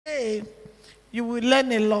Hey, you will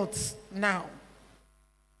learn a lot now.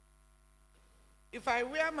 If I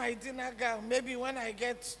wear my dinner gown, maybe when I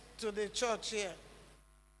get to the church here,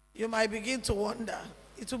 you might begin to wonder.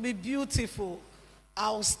 It will be beautiful,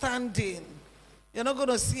 outstanding. You're not going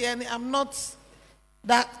to see any. I'm not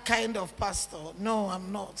that kind of pastor. No,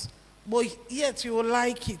 I'm not. But yet you will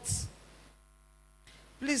like it.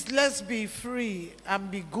 Please, let's be free and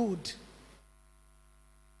be good.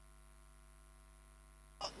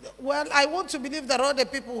 Well, I want to believe that all the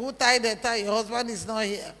people who tie their tie, your husband is not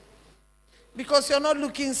here. Because you're not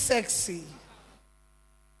looking sexy.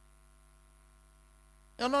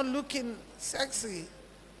 You're not looking sexy.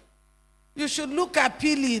 You should look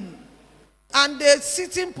appealing. And the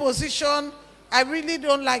sitting position, I really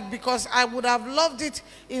don't like, because I would have loved it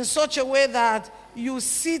in such a way that you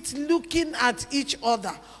sit looking at each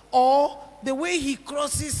other. Or the way he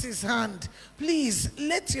crosses his hand, please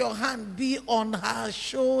let your hand be on her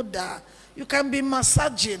shoulder. You can be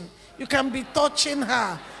massaging. You can be touching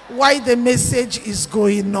her while the message is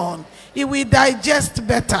going on. It will digest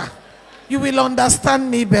better. You will understand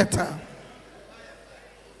me better.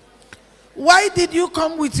 Why did you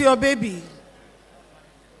come with your baby?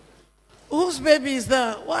 Whose baby is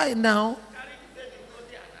that? Why now?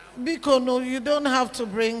 Because no, you don't have to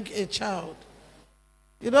bring a child.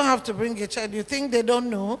 You don't have to bring a child. You think they don't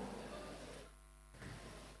know?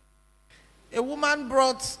 A woman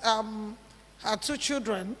brought her 2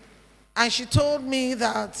 children, and she told me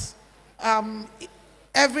that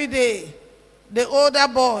every day, the older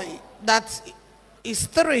boy that is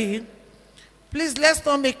 3, please let's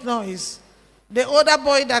not make noise. The older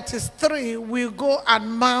boy that is 3 will go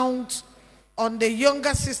and mount on the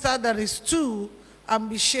younger sister that is 2 and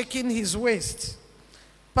be shaking his waist.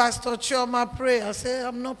 Pastor Chioma, pray. I say,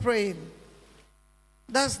 I'm not praying.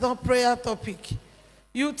 That's not prayer topic.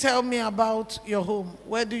 You tell me about your home.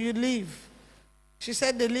 Where do you live? She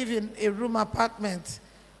said they live in a room apartment.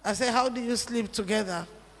 I said, how do you sleep together?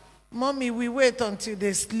 Mommy, we wait until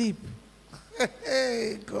they sleep.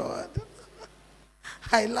 Hey, God.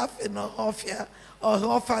 I laugh in Ohofia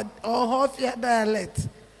dialect.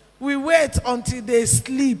 We wait until they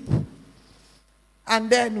sleep, and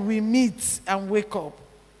then we meet and wake up.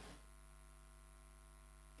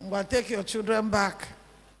 Well, take your children back.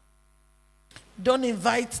 Don't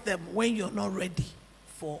invite them when you're not ready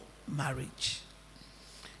for marriage.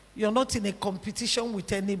 You're not in a competition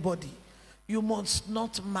with anybody. You must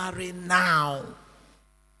not marry now.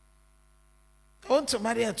 I want to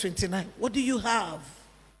marry at 29. What do you have?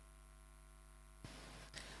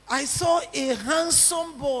 I saw a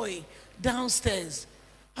handsome boy downstairs.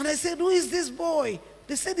 And I said, who is this boy?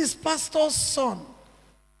 They said it's pastor's son.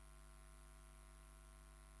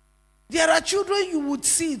 There are children you would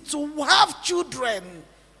see. To have children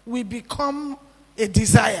will become a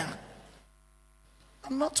desire.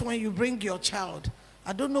 And not when you bring your child.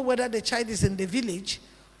 I don't know whether the child is in the village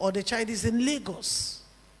or the child is in Lagos.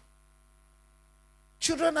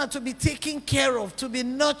 Children are to be taken care of, to be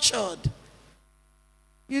nurtured.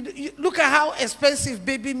 You look at how expensive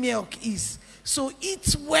baby milk is. So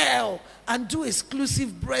eat well and do exclusive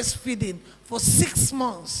breastfeeding for 6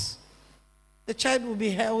 months. The child will be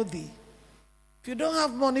healthy. If you don't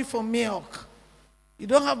have money for milk, you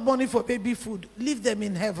don't have money for baby food, leave them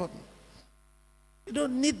in heaven. You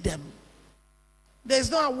don't need them. There's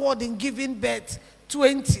no award in giving birth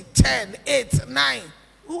 20, 10, 8, 9.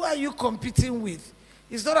 Who are you competing with?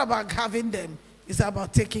 It's not about having them. It's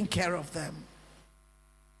about taking care of them.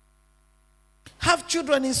 Have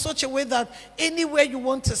children in such a way that anywhere you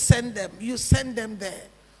want to send them, you send them there.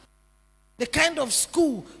 The kind of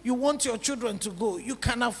school you want your children to go, you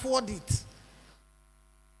can afford it.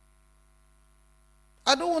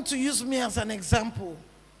 I don't want to use me as an example,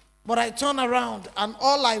 but I turn around and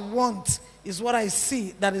all I want is what I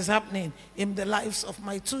see that is happening in the lives of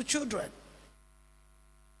my 2 children.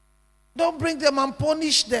 Don't bring them and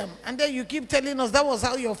punish them. And then you keep telling us that was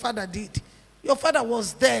how your father did. Your father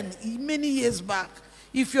was then, many years back.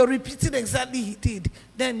 If you're repeating exactly he did,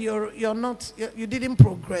 then you didn't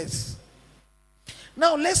progress.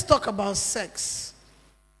 Now let's talk about sex.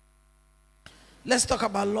 Let's talk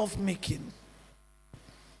about love making.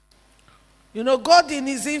 You know, God in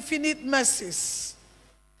his infinite mercies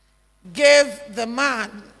gave the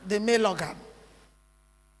man the male organ.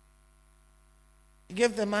 He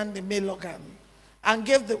gave the man the male organ and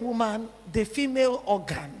gave the woman the female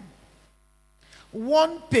organ.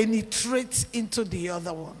 One penetrates into the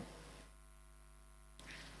other one.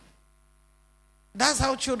 That's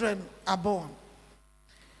how children are born.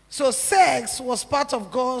 So sex was part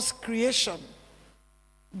of God's creation.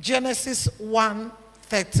 Genesis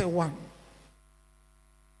 1:31.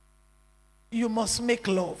 you must make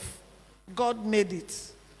love. God made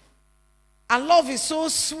it. And love is so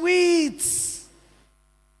sweet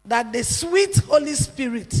that the sweet Holy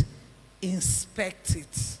Spirit inspects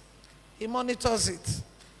it. He monitors it.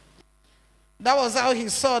 That was how he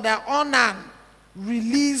saw that Onan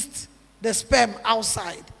released the sperm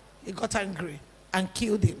outside. He got angry and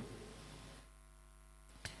killed him.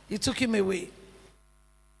 He took him away.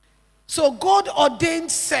 So God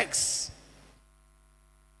ordained sex.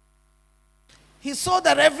 He saw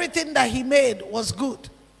that everything that he made was good.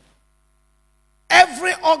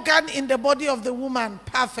 Every organ in the body of the woman,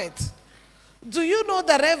 perfect. Do you know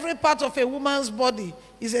that every part of a woman's body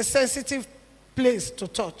is a sensitive place to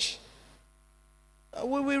touch?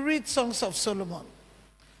 We will read Songs of Solomon.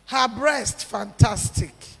 Her breast,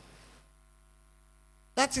 fantastic.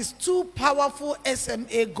 That is 2 powerful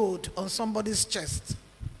SMA gold on somebody's chest.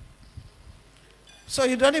 So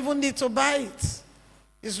you don't even need to buy it.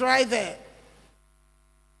 It's right there.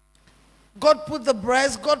 God put the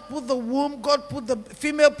breast, God put the womb, God put the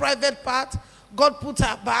female private part, God put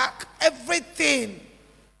her back, everything.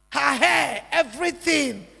 Her hair,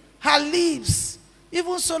 everything. Her lips.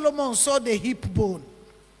 Even Solomon saw the hip bone.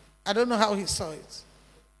 I don't know how he saw it.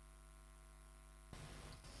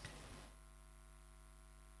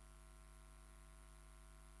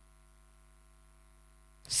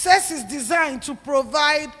 Sex is designed to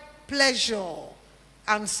provide pleasure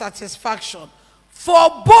and satisfaction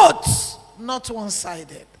for both, not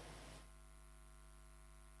one-sided.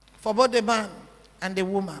 For both the man and the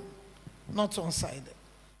woman, not one-sided.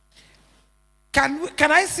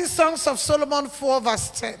 Can I see Songs of Solomon 4 verse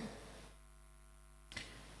 10?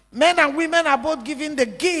 Men and women are both given the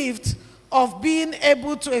gift of being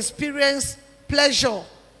able to experience pleasure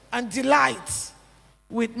and delight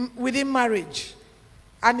within marriage.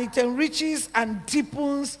 And it enriches and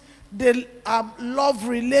deepens the love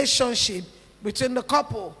relationship between the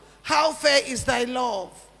couple. How fair is thy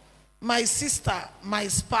love, my sister, my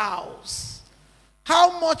spouse?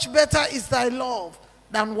 How much better is thy love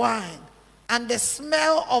than wine, and the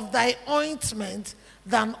smell of thy ointment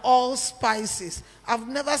than all spices? I've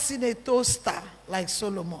never seen a toaster like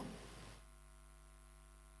Solomon.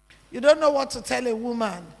 You don't know what to tell a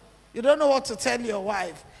woman. You don't know what to tell your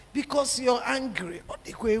wife because you're angry.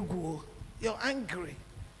 You're angry.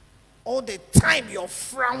 All the time you're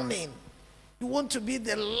frowning. You want to be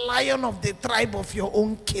the lion of the tribe of your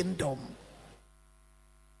own kingdom.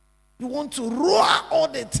 You want to roar all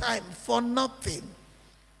the time for nothing.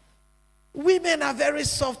 Women are very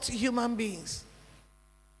soft human beings.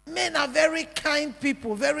 Men are very kind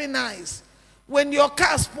people, very nice. When your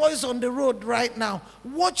car spoils on the road right now,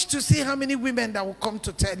 watch to see how many women that will come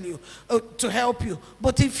to tell you, to help you.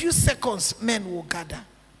 But in a few seconds, men will gather.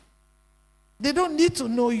 They don't need to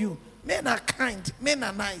know you. Men are kind. Men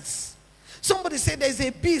are nice. Somebody said there's a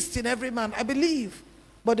beast in every man. I believe.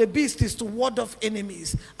 But the beast is to ward off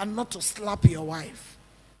enemies and not to slap your wife.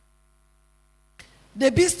 The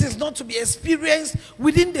beast is not to be experienced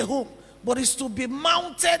within the home, but is to be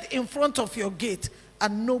mounted in front of your gate,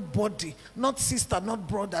 and nobody, not sister, not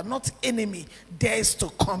brother, not enemy, dares to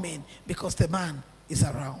come in because the man is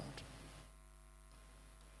around.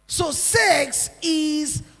 So sex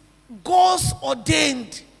is God's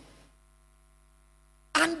ordained.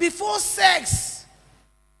 And before sex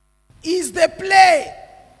is the play.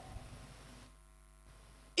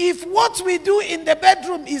 If what we do in the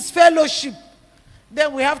bedroom is fellowship,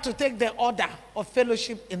 then we have to take the order of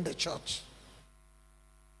fellowship in the church.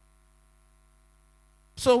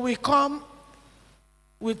 So we come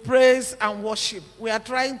with praise and worship. We are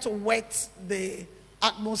trying to wet the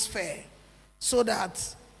atmosphere so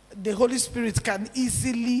that the Holy Spirit can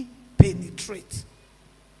easily penetrate.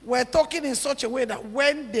 We're talking in such a way that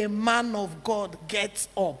when the man of God gets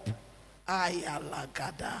up,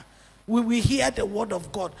 we will hear the word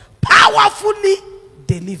of God powerfully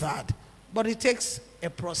delivered. But it takes a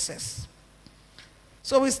process.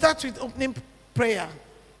 So we start with opening prayer.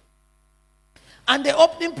 And the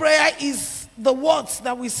opening prayer is the words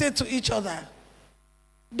that we say to each other.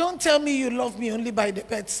 Don't tell me you love me only by the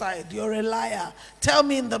bedside. You're a liar. Tell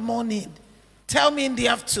me in the morning. Tell me in the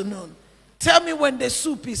afternoon. Tell me when the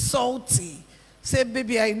soup is salty. Say,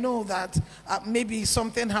 baby, I know that maybe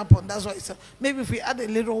something happened. That's why it's maybe if we add a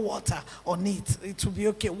little water on it, it will be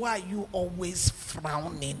okay. Why are you always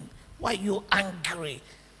frowning? Why are you angry?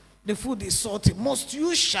 The food is salty. Must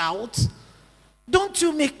you shout? Don't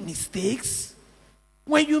you make mistakes?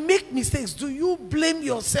 When you make mistakes, do you blame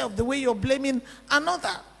yourself the way you're blaming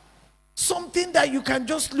another? Something that you can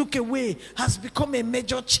just look away has become a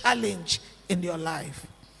major challenge in your life.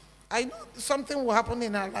 I know something will happen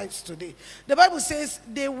in our lives today. The Bible says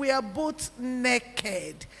they were both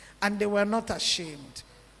naked and they were not ashamed.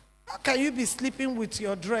 How can you be sleeping with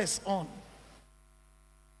your dress on?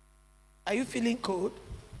 Are you feeling cold?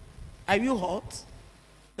 Are you hot?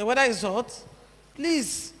 The weather is hot.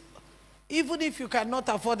 Please, even if you cannot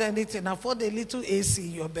afford anything, afford a little AC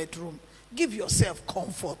in your bedroom. Give yourself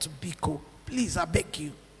comfort, Biko. Please, I beg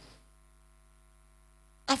you.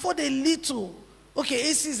 Afford a little. Okay,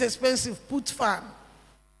 AC is expensive. Put fan.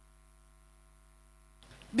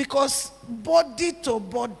 Because body to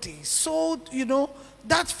body, so,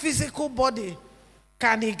 that physical body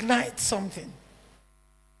can ignite something.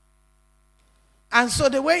 And so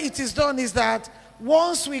the way it is done is that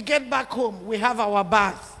once we get back home, we have our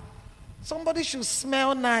bath. Somebody should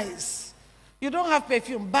smell nice. You don't have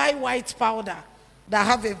perfume, buy white powder that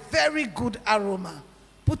have a very good aroma.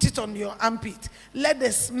 Put it on your armpit. Let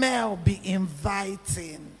the smell be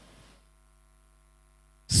inviting.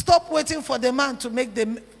 Stop waiting for the man to make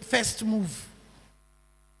the first move.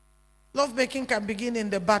 Love making can begin in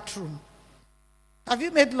the bathroom. Have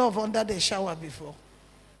you made love under the shower before?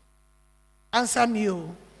 Answer me.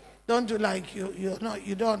 Oh. Don't do like you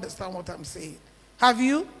don't understand what I'm saying. Have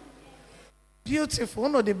you? Beautiful.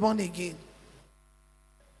 No, they born again.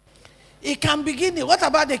 It can begin. What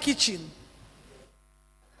about the kitchen?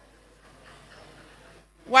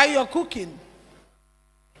 While you're cooking,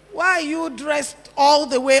 why are you dressed all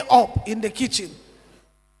the way up in the kitchen?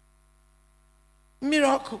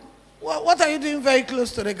 Miracle. What are you doing very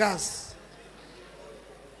close to the gas?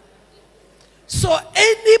 So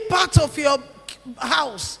any part of your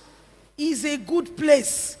house is a good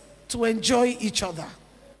place to enjoy each other.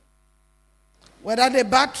 Whether the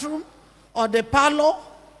bathroom or the parlor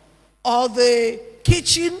or the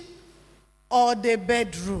kitchen or the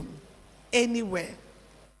bedroom, anywhere.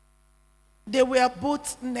 They were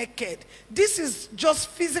both naked. This is just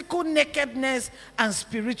physical nakedness and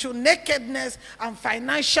spiritual nakedness and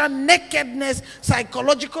financial nakedness,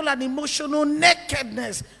 psychological and emotional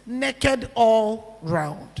nakedness. Naked all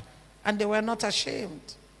round. And they were not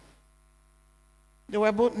ashamed. They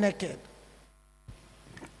were both naked.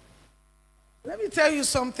 Let me tell you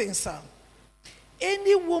something, sir.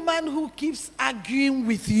 Any woman who keeps arguing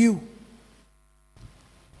with you,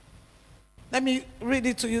 let me read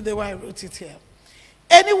it to you the way I wrote it here.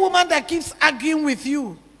 Any woman that keeps arguing with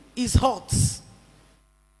you is hot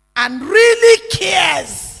and really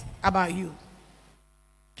cares about you.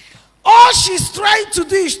 All she's trying to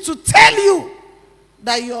do is to tell you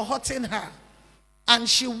that you're hurting her and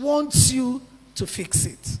she wants you to fix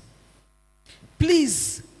it.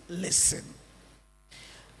 Please listen.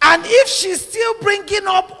 And if she's still bringing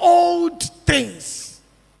up old things,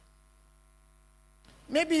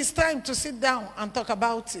 maybe it's time to sit down and talk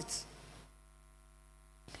about it.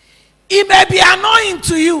 It may be annoying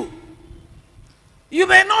to you. You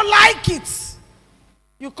may not like it.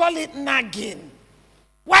 You call it nagging.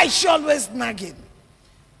 Why is she always nagging?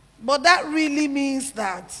 But that really means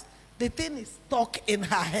that the thing is stuck in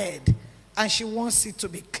her head and she wants it to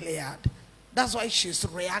be cleared. That's why she's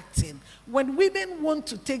reacting. When women want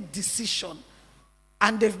to take decision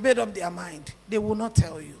and they've made up their mind, they will not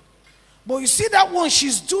tell you. But you see that one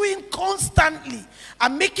she's doing constantly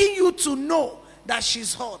and making you to know that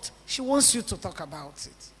she's hot. She wants you to talk about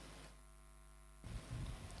it.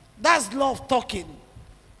 That's love talking.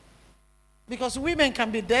 Because women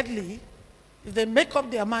can be deadly if they make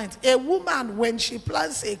up their minds. A woman, when she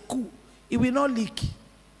plans a coup, it will not leak.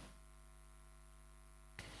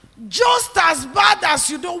 Just as bad as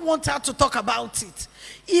you don't want her to talk about it,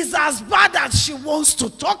 is as bad as she wants to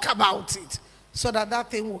talk about it, so that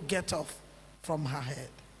that thing will get off from her head.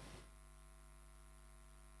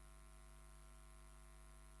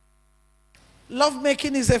 Love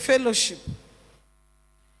making is a fellowship.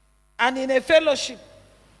 And in a fellowship,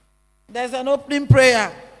 there's an opening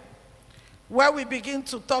prayer where we begin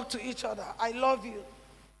to talk to each other. I love you.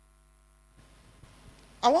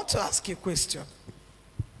 I want to ask you a question.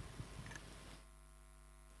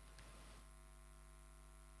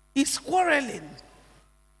 Is quarreling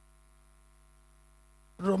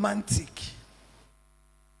romantic?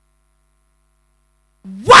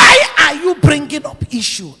 Why are you bringing up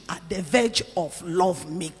issue at the verge of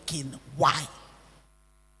love making? Why?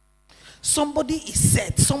 Somebody is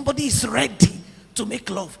set, somebody is ready to make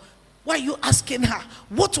love. Why are you asking her,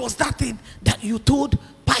 what was that thing that you told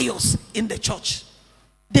Pius in the church?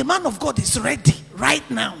 The man of God is ready right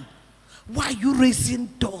now. Why are you raising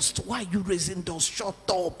dust? Why are you raising dust? Shut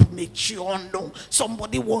up, make sure no.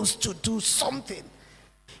 Somebody wants to do something.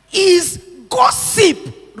 Is gossip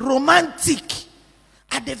romantic?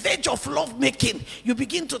 At the verge of love making, you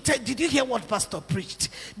begin to tell, did you hear what Pastor preached?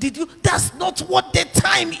 Did you? That's not what the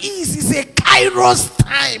time is. It's a Kairos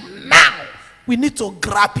time. Now, we need to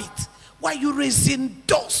grab it. Why are you raising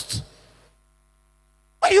dust?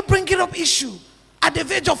 Why are you bringing up issue at the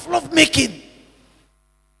verge of love making?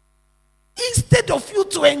 Instead of you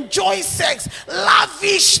to enjoy sex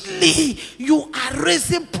lavishly, you are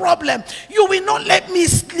raising problem. You will not let me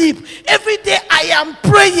sleep. Every day I am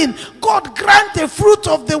praying, God grant the fruit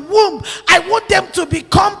of the womb. I want them to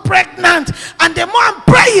become pregnant. And the more I'm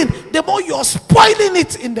praying, the more you're spoiling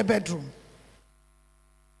it in the bedroom.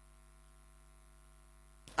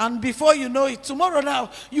 And before you know it, tomorrow now,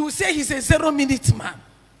 you will say he's a 0-minute man.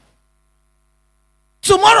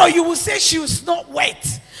 Tomorrow you will say she was not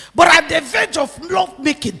wet. But at the verge of love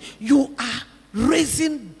making, you are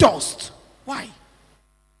raising dust. Why?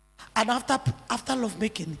 And after love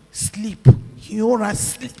making, sleep. You want to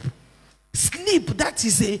sleep. Sleep, that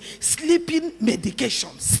is a sleeping medication.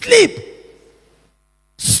 Sleep.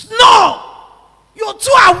 Snore. You're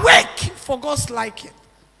too awake for God's liking.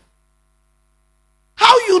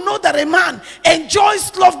 How you know that a man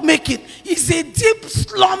enjoys love making is a deep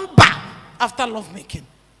slumber after love making.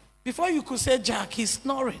 Before you could say Jack, he's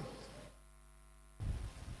snoring.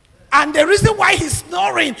 And the reason why he's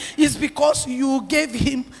snoring is because you gave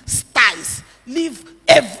him styles. Leave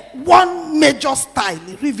one major style.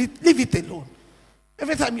 Leave it alone.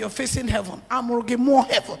 Every time you're facing heaven, I'm going to get more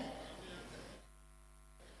heaven.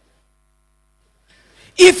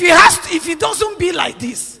 If he doesn't be like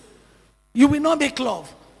this, you will not make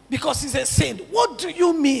love because he's a saint. What do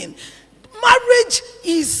you mean? Marriage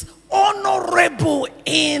is honorable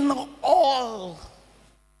in all.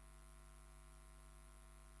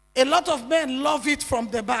 A lot of men love it from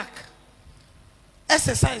the back.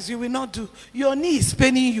 Exercise you will not do. Your knee is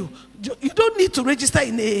paining you. You don't need to register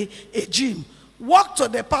in a gym. Walk to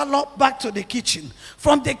the parlor, back to the kitchen.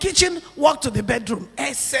 From the kitchen, walk to the bedroom.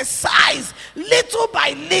 Exercise. Little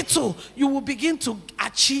by little, you will begin to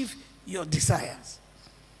achieve your desires.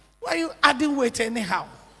 Why are you adding weight anyhow?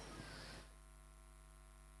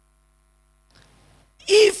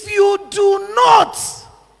 If you do not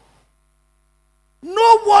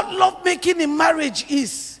know what love making in marriage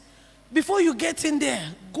is, before you get in there,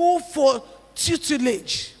 go for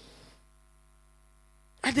tutelage.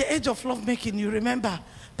 At the age of love making, you remember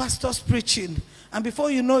pastors preaching, and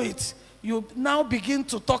before you know it, you now begin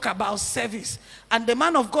to talk about service. And the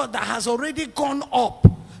man of God that has already gone up,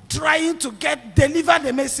 trying to deliver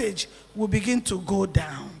the message, will begin to go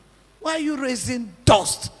down. Why are you raising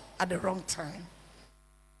dust at the wrong time?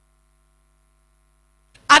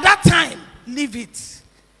 At that time, leave it.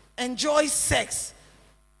 Enjoy sex.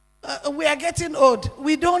 We are getting old.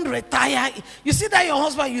 We don't retire. You see that your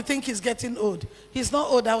husband, you think he's getting old. He's not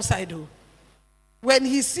old outside though. When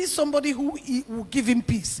he sees somebody who will give him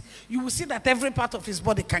peace, you will see that every part of his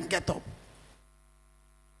body can get up.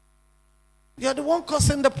 You're the one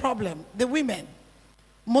causing the problem, the women,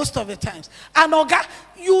 most of the times. And Oga,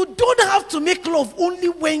 you don't have to make love only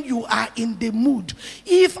when you are in the mood.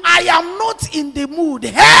 If I am not in the mood,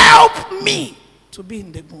 help me to be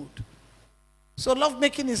in the mood. So love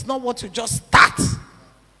making is not what you just start.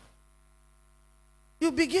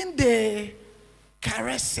 You begin the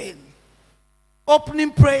caressing,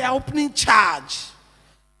 opening prayer, opening charge.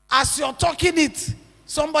 As you're talking it,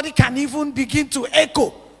 somebody can even begin to echo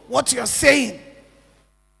what you're saying.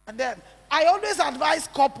 And then I always advise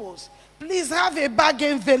couples, please have a bag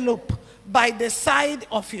envelope by the side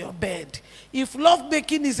of your bed. If love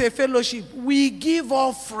making is a fellowship, we give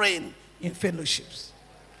offering in fellowships.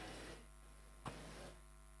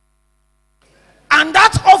 And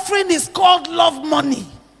that offering is called love money.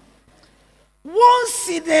 Once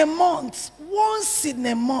in a month,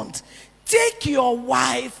 take your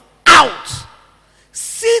wife out.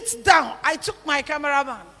 Sit down. I took my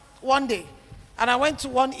cameraman one day and I went to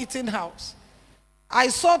one eating house. I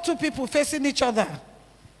saw two people facing each other.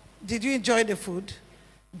 Did you enjoy the food?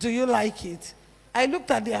 Do you like it? I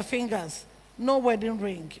looked at their fingers. No wedding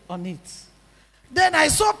ring on it. Then I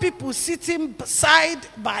saw people sitting side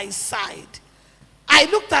by side. I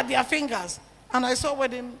looked at their fingers and I saw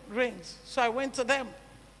wedding rings. So I went to them.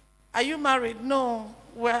 Are you married? No.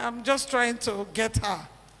 Well, I'm just trying to get her.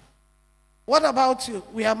 What about you?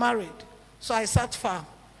 We are married. So I sat far.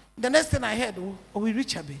 The next thing I heard, oh, we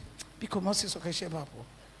reach a bit. Because you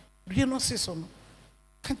not see some.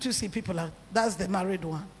 Can't you see people like that's the married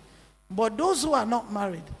one? But those who are not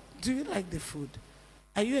married, do you like the food?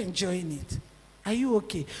 Are you enjoying it? Are you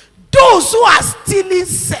okay? Those who are stealing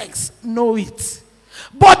sex know it.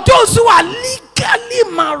 But those who are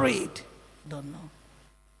legally married don't know.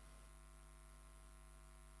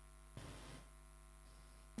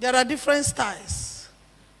 There are different styles.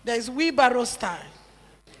 There is wheelbarrow style.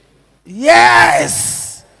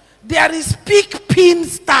 Yes. There is pick pin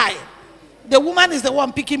style. The woman is the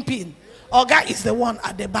one picking pin. Oga is the one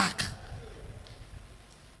at the back.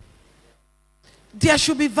 There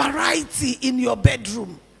should be variety in your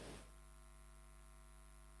bedroom.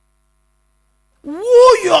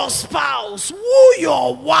 Woo your spouse, woo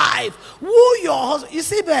your wife, woo your husband. You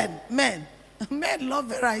see, men love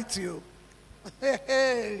variety.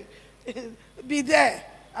 Be there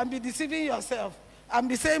and be deceiving yourself and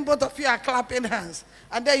be saying both of you are clapping hands,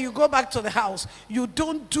 and then you go back to the house. You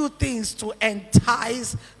don't do things to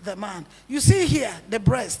entice the man. You see here, the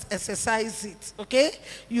breast, exercise it, okay?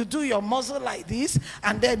 You do your muscle like this,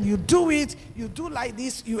 and then you do it, you do like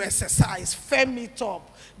this, you exercise, firm it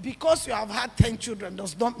up. Because you have had 10 children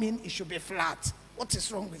does not mean it should be flat. What is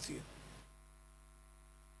wrong with you?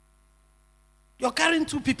 You're carrying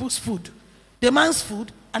two people's food. The man's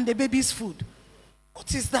food and the baby's food.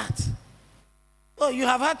 What is that? Oh, you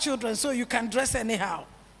have had children, so you can dress anyhow.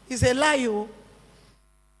 It's a lie, oh.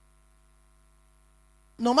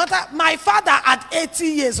 No matter, my father at 80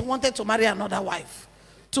 years wanted to marry another wife.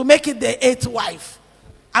 To make it the 8th wife.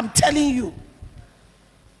 I'm telling you.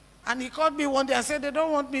 And he called me one day. I said, they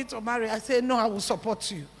don't want me to marry. I said, no, I will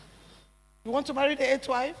support you. You want to marry the 8th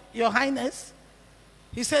wife, Your Highness?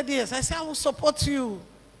 He said, yes. I said, I will support you.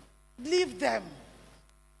 Leave them.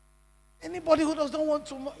 Anybody who does not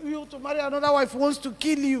want you to marry another wife wants to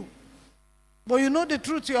kill you. But you know the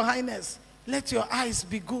truth, Your Highness. Let your eyes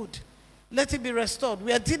be good. Let it be restored.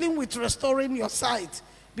 We are dealing with restoring your sight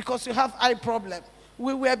because you have eye problem.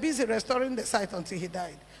 We were busy restoring the sight until he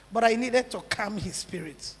died. But I needed to calm his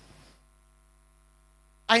spirit.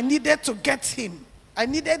 I needed to get him. I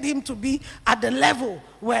needed him to be at the level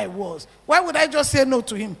where I was. Why would I just say no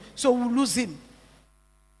to him? So we'll lose him.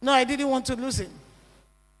 No, I didn't want to lose him.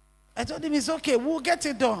 I told him, it's okay. We'll get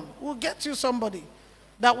it done. We'll get you somebody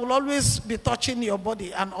that will always be touching your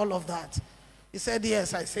body and all of that. He said,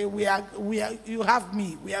 yes. I say, we are, you have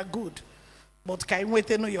me. We are good. But can you wait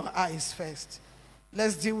to know your eyes first?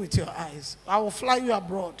 Let's deal with your eyes. I will fly you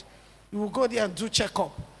abroad. You will go there and do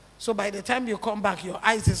checkup. So by the time you come back, your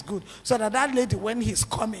eyes is good. So that lady, when he's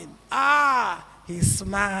coming, he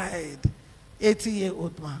smiled.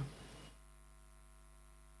 80-year-old man.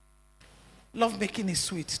 Love making is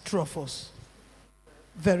sweet, true of us.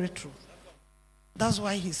 Very true. That's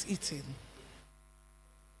why he's eating.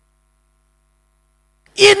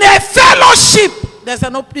 In a fellowship, there's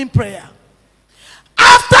an opening prayer.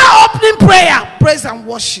 After opening prayer, praise and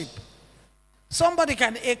worship. Somebody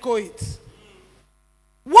can echo it.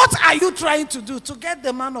 What are you trying to do to get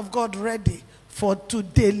the man of God ready to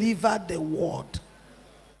deliver the word?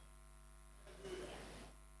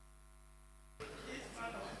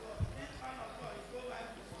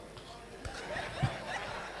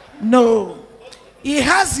 No. He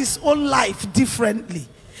has his own life differently.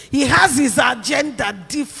 He has his agenda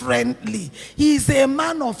differently. He is a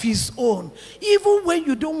man of his own. Even when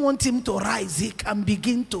you don't want him to rise, he can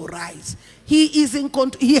begin to rise. He is in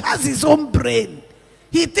control. He has his own brain.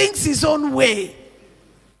 He thinks his own way.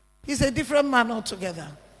 He's a different man altogether.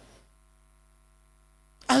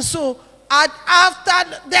 And so,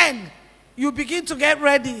 after then, you begin to get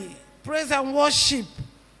ready. Praise and worship.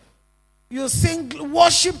 You sing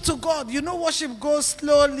worship to God. You know worship goes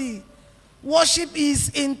slowly. Worship is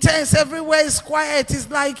intense. Everywhere is quiet. It's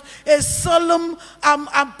like a solemn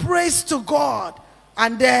praise to God.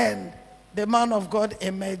 And then the man of God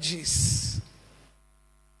emerges.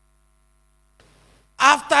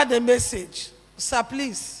 After the message, sir,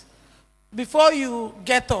 please, before you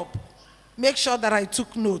get up, make sure that I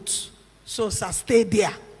took notes. So, sir, stay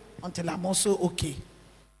there until I'm also okay.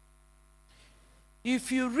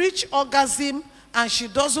 If you reach orgasm and she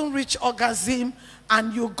doesn't reach orgasm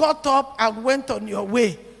and you got up and went on your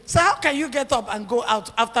way, so how can you get up and go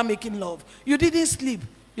out after making love? You didn't sleep.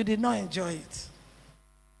 You did not enjoy it.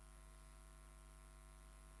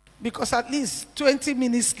 Because at least 20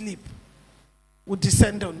 minutes sleep would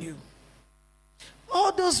descend on you.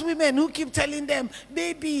 All those women who keep telling them,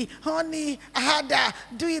 baby, honey, harder,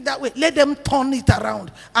 do it that way. Let them turn it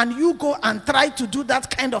around. And you go and try to do that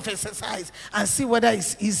kind of exercise and see whether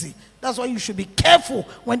it's easy. That's why you should be careful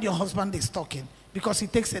when your husband is talking. Because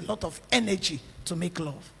it takes a lot of energy to make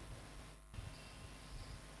love.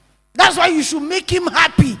 That's why you should make him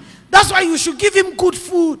happy. That's why you should give him good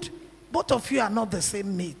food. Both of you are not the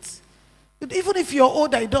same mates. Even if you're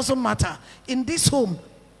older, it doesn't matter. In this home,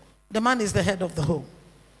 the man is the head of the home.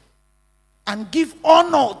 And give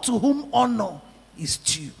honor to whom honor is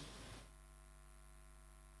due.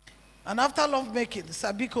 And after love making,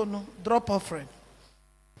 Sabikono, drop offering.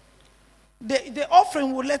 The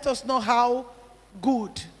offering will let us know how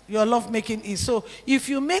good your love making is. So if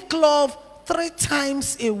you make love 3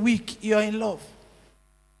 times a week, you're in love.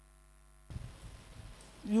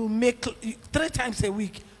 You make 3 times a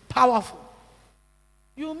week, powerful.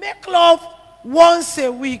 You make love once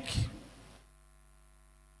a week,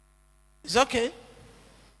 it's okay.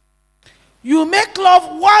 You make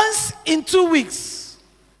love once in 2 weeks,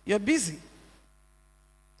 you're busy,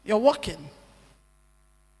 you're working.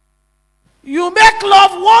 You make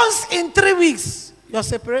love once in 3 weeks, you're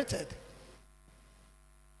separated.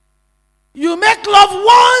 You make love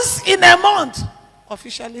once in a month,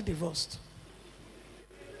 officially divorced.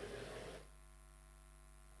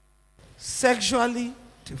 Sexually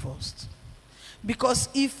divorced. Because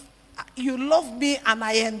if you love me and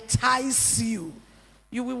I entice you,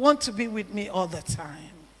 you will want to be with me all the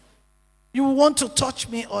time. You will want to touch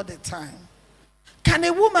me all the time. Can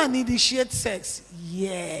a woman initiate sex?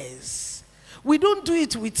 Yes. We don't do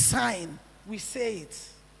it with sign. We say it.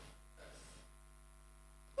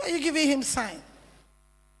 Why are you giving him sign?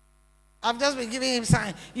 I've just been giving him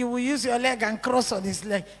sign. You will use your leg and cross on his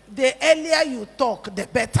leg. The earlier you talk, the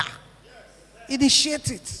better.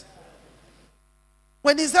 Initiate it.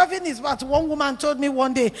 When he's having his bath, one woman told me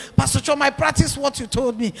one day, Pastor Chioma, I practiced what you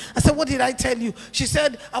told me. I said, what did I tell you? She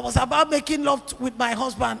said, I was about making love with my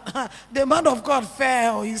husband. The man of God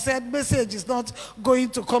fell. He said, message is not going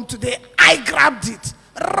to come today. I grabbed it.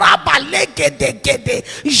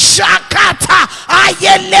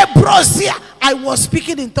 I was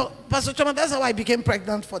speaking in tongues. Pastor Chioma, that's how I became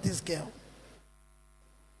pregnant for this girl.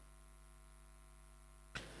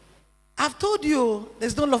 I've told you,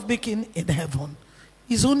 there's no love making in heaven.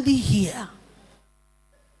 It's only here.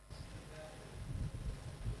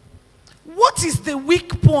 What is the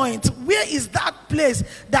weak point? Where is that place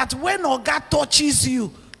that when Oga touches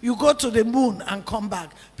you, you go to the moon and come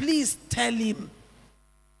back? Please tell him.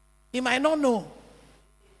 He might not know.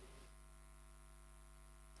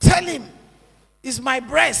 Tell him, it's my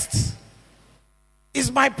breast.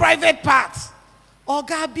 It's my private part.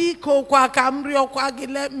 Let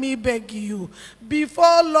me beg you,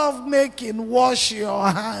 before love making, wash your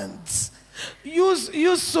hands.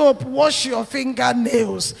 Use soap, wash your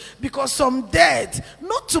fingernails, because some dead,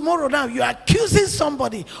 not tomorrow now, you're accusing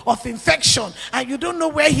somebody of infection and you don't know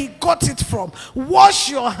where he got it from. Wash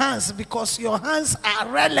your hands, because your hands are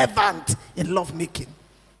relevant in love making.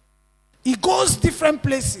 He goes different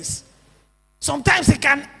places. Sometimes he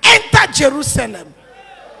can enter Jerusalem.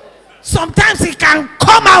 Sometimes he can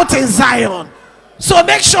come out in Zion. So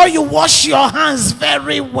make sure you wash your hands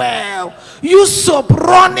very well. Use soap,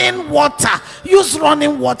 running water. Use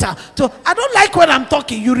running water. So I don't like when I'm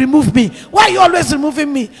talking, you remove me. Why are you always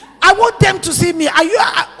removing me? I want them to see me. Are you?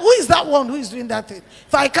 Who is that one who is doing that thing?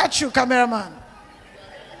 If I catch you, cameraman.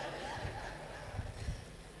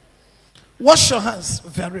 Wash your hands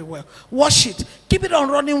very well. Wash it. Keep it on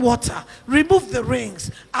running water. Remove the rings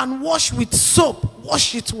and wash with soap.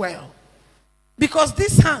 Wash it well. Because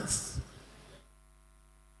these hands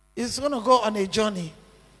is going to go on a journey.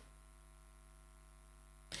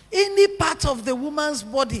 Any part of the woman's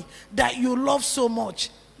body that you love so much,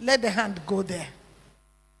 let the hand go there.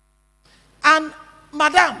 And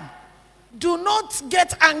madam, do not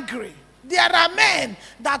get angry. There are men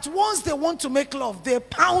that once they want to make love, they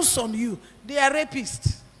pounce on you. They are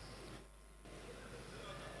rapists.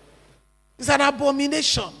 It's an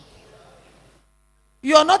abomination.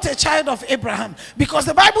 You are not a child of Abraham, because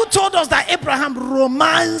the Bible told us that Abraham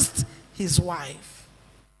romanced his wife.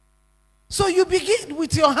 So you begin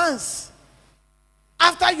with your hands.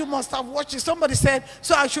 After you must have washed it. Somebody said,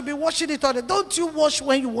 so I should be washing it all day. Don't you wash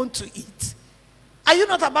when you want to eat? Are you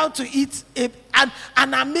not about to eat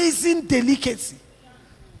an amazing delicacy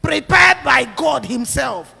prepared by God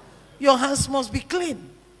himself? Your hands must be clean.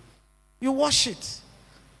 You wash it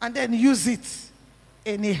and then use it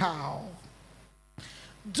anyhow.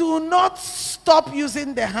 Do not stop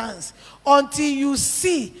using the hands until you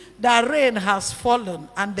see that rain has fallen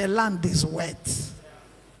and the land is wet.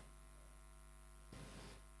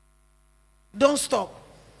 Don't stop.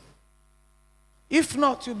 If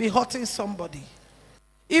not, you'll be hurting somebody.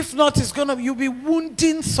 If not, you'll be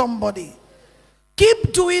wounding somebody.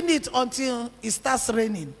 Keep doing it until it starts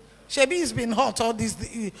raining. Shebi, it's been hot all these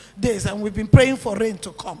days and we've been praying for rain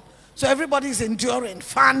to come. So everybody's enduring,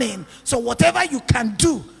 fanning. So whatever you can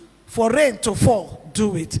do for rain to fall,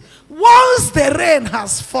 do it. Once the rain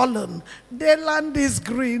has fallen, the land is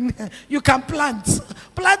green. You can plant.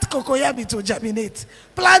 Plant cocoyam, it will germinate.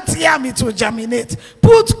 Plant yam, it will germinate.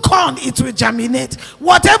 Put corn, it will germinate.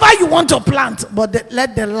 Whatever you want to plant, but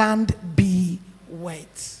let the land be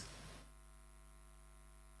wet.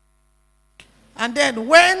 And then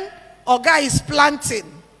when Oga is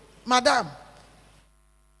planting, madam,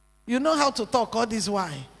 you know how to talk all this while.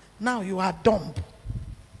 Now you are dumb.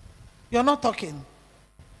 You're not talking.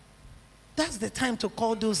 That's the time to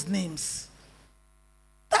call those names.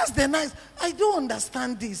 That's the nice. I don't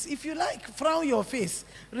understand this. If you like, frown your face.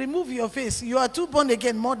 Remove your face. You are too born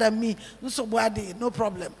again more than me. No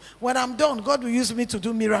problem. When I'm done, God will use me to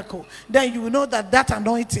do miracle. Then you will know that that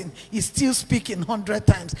anointing is still speaking 100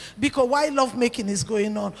 times. Because while love making is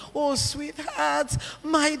going on, oh, sweetheart,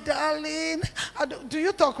 my darling. Do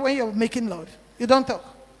you talk when you're making love? You don't talk.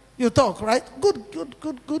 You talk, right? Good.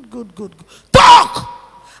 Talk!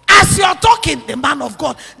 As you're talking, the man of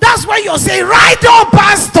God, that's why you're saying, right on,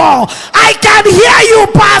 Pastor. I can hear you,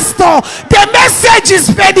 Pastor. The message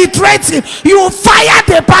is penetrating. You fire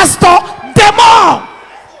the pastor, the more.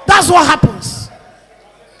 That's what happens.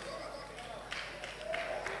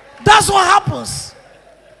 That's what happens.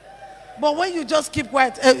 But when you just keep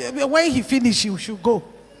quiet, when he finishes, you should go.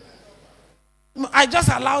 I just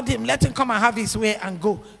allowed him, let him come and have his way and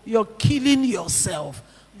go. You're killing yourself.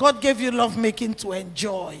 God gave you love making to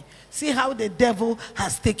enjoy. See how the devil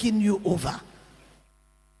has taken you over.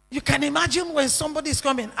 You can imagine when somebody is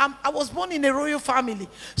coming. I was born in a royal family,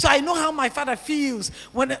 so I know how my father feels.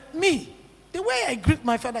 When the way I greet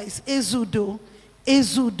my father is Ezudo,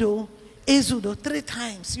 Ezudo, Ezudo. 3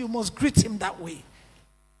 times you must greet him that way.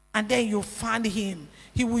 And then you find him.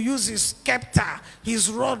 He will use his scepter,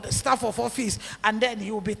 his rod, staff of office, and then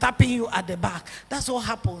he will be tapping you at the back. That's what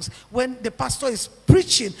happens when the pastor is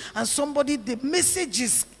preaching and somebody, the message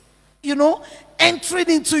is, entering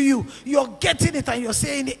into you. You're getting it and you're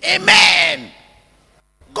saying, amen.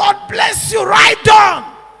 God bless you, right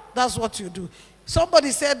on. That's what you do.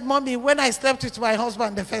 Somebody said, Mommy, when I slept with my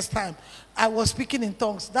husband the first time, I was speaking in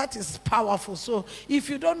tongues. That is powerful. So if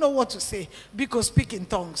you don't know what to say, because speak in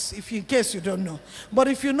tongues, in case you don't know. But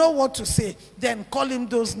if you know what to say, then call him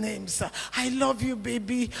those names. I love you,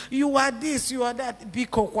 baby. You are this, you are that.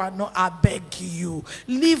 No, I beg you.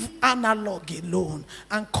 Leave analog alone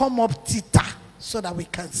and come up theta so that we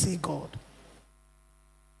can see God.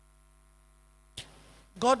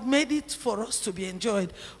 God made it for us to be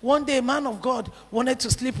enjoyed. One day, a man of God wanted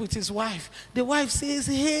to sleep with his wife. The wife says,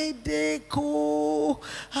 hey, Deco,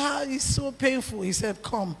 it's so painful. He said,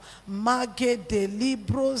 come. Mage de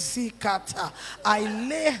libro zikata. I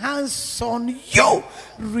lay hands on you.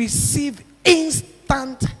 Receive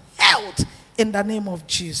instant health in the name of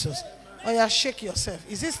Jesus. Oh, yeah, shake yourself.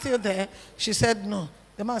 Is it still there? She said, no.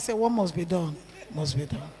 The man said, what must be done? Must be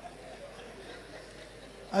done.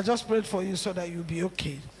 I just prayed for you so that you'll be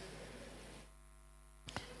okay.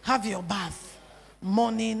 Have your bath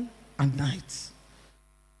morning and night.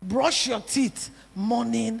 Brush your teeth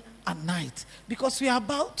morning and night. Because we are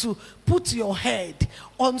about to put your head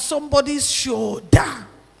on somebody's shoulder.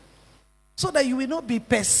 So that you will not be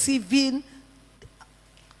perceiving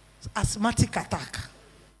asthmatic attack.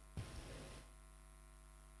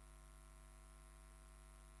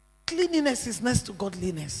 Cleanliness is next to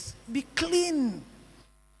godliness. Be clean.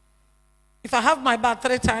 If I have my bath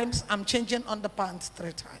 3 times, I'm changing underpants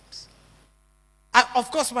 3 times. Of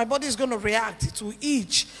course, my body is going to react to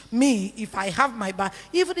each me if I have my bath.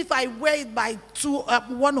 Even if I wear it by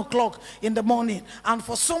 1 o'clock in the morning, and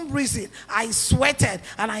for some reason I sweated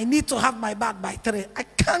and I need to have my bath by 3, I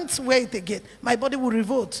can't wear it again. My body will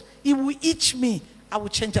revolt. It will itch me. I will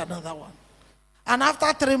change another one. And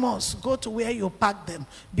after 3 months, go to where you pack them.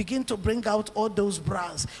 Begin to bring out all those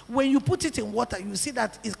bras. When you put it in water, you see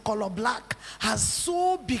that it's color black. Has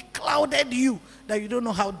so beclouded you that you don't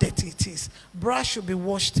know how dirty it is. Bra should be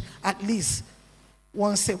washed at least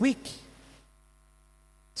once a week.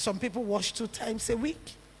 Some people wash 2 times a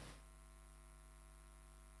week.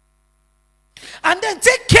 And then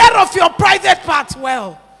take care of your private parts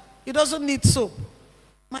well. It doesn't need soap.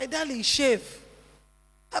 My darling, shave.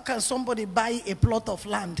 How can somebody buy a plot of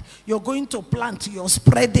land? You're going to plant, you're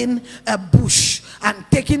spreading a bush and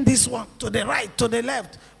taking this one to the right, to the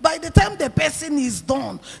left. By the time the person is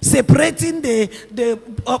done separating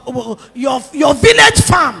your village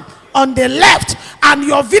farm on the left and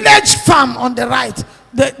your village farm on the right,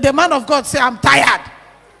 the man of God say, I'm tired.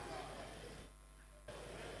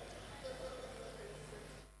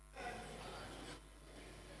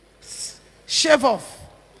 Shave off.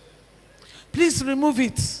 Please remove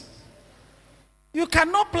it. You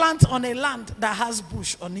cannot plant on a land that has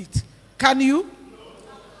bush on it. Can you?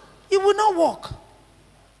 It will not work.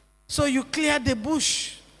 So you clear the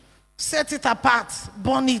bush, set it apart,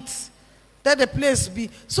 burn it. Let the place be,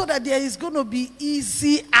 so that there is going to be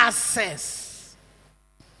easy access.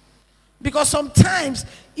 Because sometimes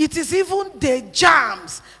it is even the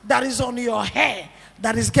germs that is on your hair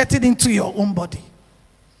that is getting into your own body.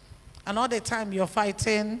 And all the time you're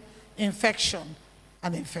fighting infection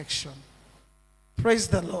and infection. Praise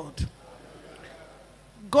the Lord.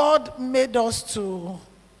 God made us to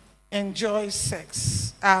enjoy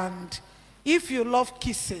sex. And if you love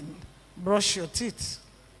kissing, brush your teeth.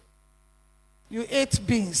 You ate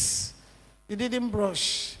beans, you didn't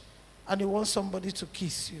brush, and you want somebody to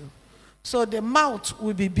kiss you. So the mouth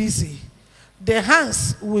will be busy. The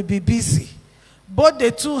hands will be busy. Both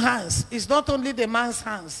the two hands. It's not only the man's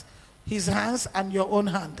hands, his hands and your own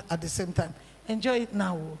hand at the same time. Enjoy it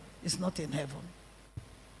now. It's not in heaven.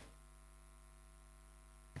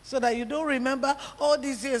 So that you don't remember all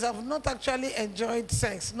these years I've not actually enjoyed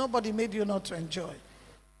sex. Nobody made you not to enjoy.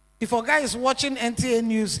 If a guy is watching NTA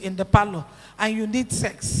News in the parlor and you need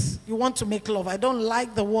sex, you want to make love. I don't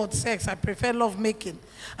like the word sex. I prefer love making.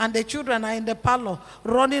 And the children are in the parlor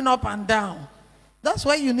running up and down. That's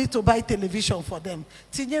why you need to buy television for them.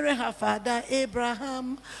 Tinyere, her father,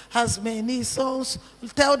 Abraham, has many sons.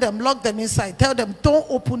 Tell them, lock them inside. Tell them, don't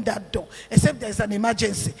open that door except there's an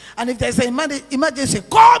emergency. And if there's an emergency,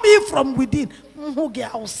 call me from within. Who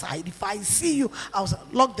get outside? If I see you outside,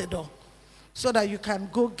 lock the door. So that you can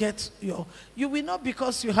go get your... You will not,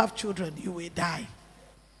 because you have children, you will die.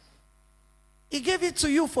 He gave it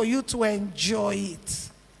to you for you to enjoy it.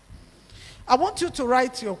 I want you to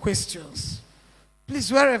write your questions.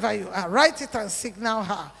 Please, wherever you are, write it and signal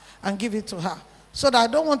her and give it to her. So that I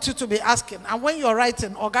don't want you to be asking. And when you're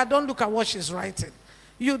writing, Oga, don't look at what she's writing.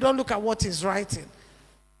 You don't look at what he's writing.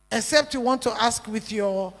 Except you want to ask with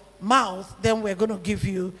your mouth, then we're going to give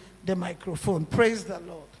you the microphone. Praise the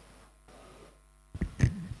Lord.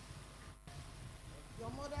 Your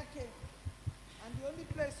mother came, and the only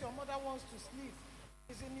place your mother wants to sleep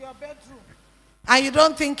is in your bedroom. And you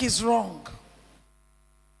don't think it's wrong.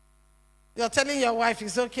 You're telling your wife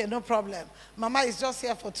it's okay, no problem. Mama is just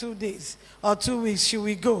here for 2 days or 2 weeks. She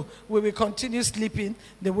will go. We will continue sleeping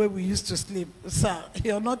the way we used to sleep. Sir,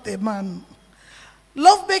 you're not a man.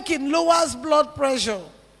 Love making lowers blood pressure.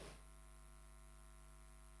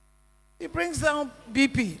 It brings down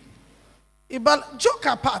BP. Joke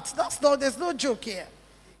apart. There's no joke here.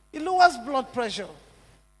 It lowers blood pressure.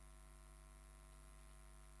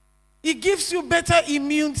 It gives you better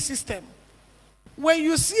immune system. When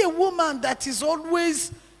you see a woman that is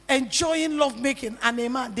always enjoying lovemaking and a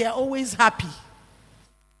man, they are always happy.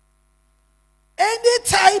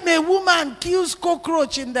 Anytime a woman kills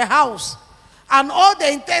cockroach in the house and all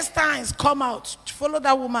the intestines come out, follow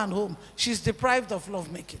that woman home. She's deprived of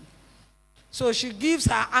lovemaking. So she gives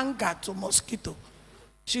her anger to mosquito.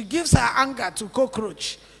 She gives her anger to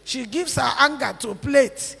cockroach. She gives her anger to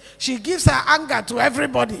plate. She gives her anger to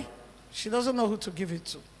everybody. She doesn't know who to give it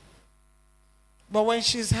to. But when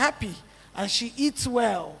she's happy and she eats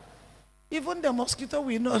well, even the mosquito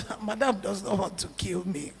will know that Madam does not want to kill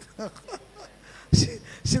me.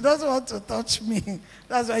 she doesn't want to touch me.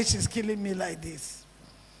 That's why she's killing me like this.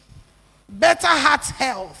 Better heart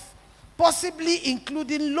health, possibly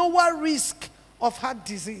including lower risk of heart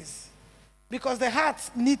disease. Because the heart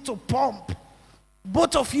need to pump.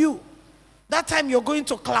 Both of you. That time you're going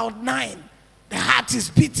to cloud 9. The heart is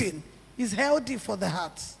beating. It's healthy for the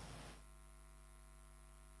heart.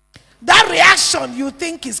 That reaction you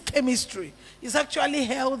think is chemistry is actually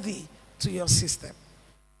healthy to your system.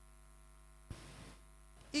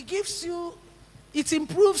 It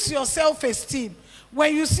improves your self-esteem.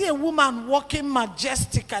 When you see a woman walking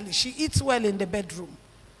majestically, she eats well in the bedroom.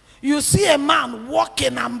 You see a man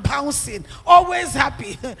walking and bouncing, always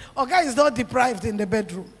happy. A guy is not deprived in the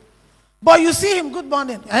bedroom. But you see him, good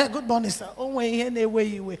morning. Good morning, sir.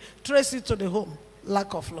 Trace it to the home.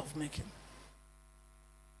 Lack of lovemaking.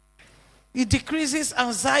 It decreases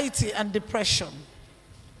anxiety and depression.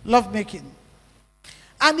 Lovemaking.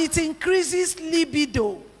 And it increases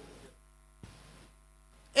libido.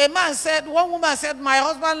 One woman said, my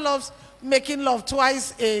husband loves making love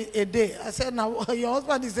twice a day. I said, now your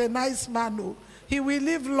husband is a nice man. Oh. He will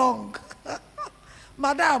live long.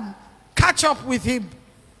 Madam, catch up with him.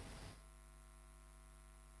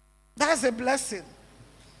 That's a blessing.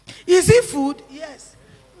 Is it food? Yes.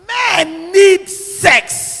 Men need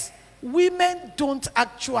sex. Women don't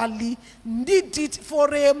actually need it.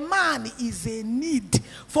 For a man is a need.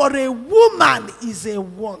 For a woman is a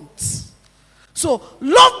want. So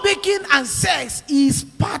lovemaking and sex is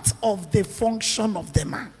part of the function of the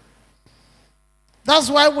man. That's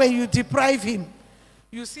why when you deprive him,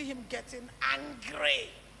 you see him getting angry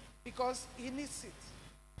because he needs it.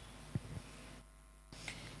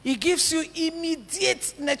 It gives you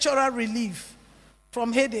immediate natural relief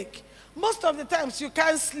from headache. Most of the times you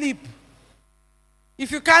can't sleep.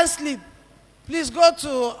 If you can't sleep, please go to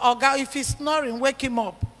Oga. If he's snoring, wake him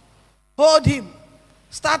up. Hold him.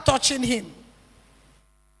 Start touching him.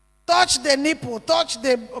 Touch the nipple, touch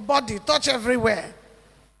the body, touch everywhere.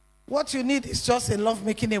 What you need is just a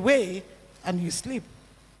love-making away, and you sleep.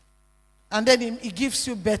 And then it gives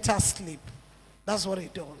you better sleep. That's what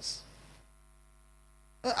it does.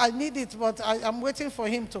 I need it, but I'm waiting for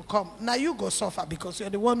him to come. Now you go suffer because you're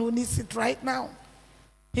the one who needs it right now.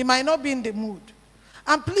 He might not be in the mood.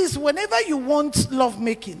 And please, whenever you want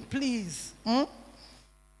love-making, please,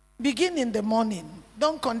 begin in the morning.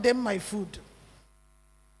 Don't condemn my food.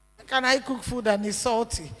 Can I cook food and it's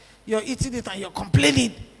salty? You're eating it and you're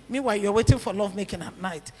complaining. Meanwhile, you're waiting for love-making at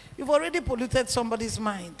night. You've already polluted somebody's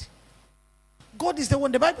mind. God is the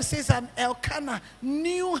one. The Bible says an Elkanah,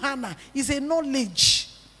 new Hannah, is a knowledge.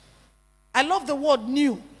 I love the word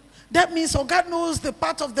new. That means God knows the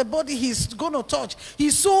part of the body he's going to touch. He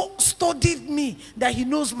so studied me that he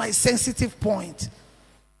knows my sensitive point.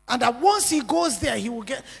 And that once he goes there, he will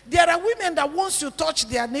get. There are women that once you touch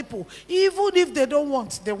their nipple, even if they don't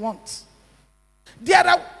want, they want.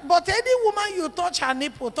 But any woman you touch her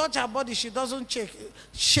nipple, touch her body, she doesn't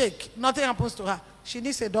shake. Nothing happens to her. She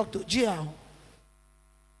needs a doctor.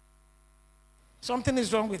 Something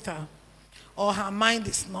is wrong with her. Or her mind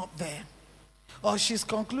is not there. Or she's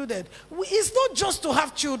concluded. It's not just to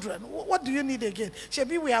have children. What do you need again?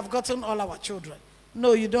 Shebi, we have gotten all our children.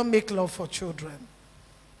 No, you don't make love for children.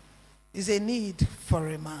 It's a need for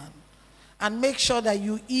a man. And make sure that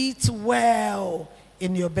you eat well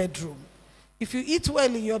in your bedroom. If you eat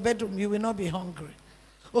well in your bedroom, you will not be hungry.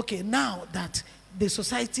 Okay, now that the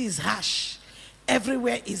society is harsh,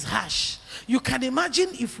 everywhere is harsh. You can imagine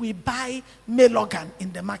if we buy male organ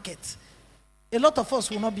in the market. A lot of us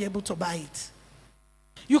will not be able to buy it.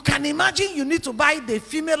 You can imagine you need to buy the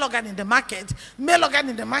female organ in the market, male organ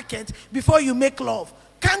in the market, before you make love.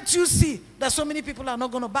 Can't you see that so many people are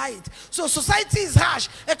not going to buy it? So society is harsh,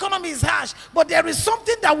 economy is harsh, but there is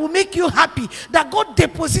something that will make you happy that God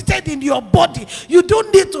deposited in your body. You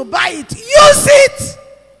don't need to buy it. Use it.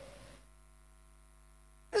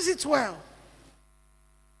 Use it well.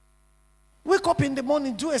 Wake up in the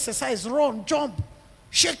morning, do exercise, run, jump,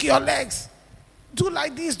 shake your legs. Do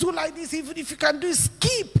like this, do like this. Even if you can do it,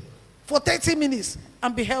 skip for 30 minutes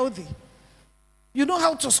and be healthy. You know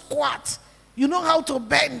how to squat. You know how to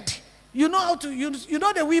bend. You know how to, you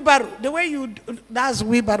know the wheelbarrow. The way you, that's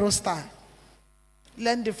wheelbarrow style.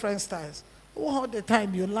 Learn different styles. All the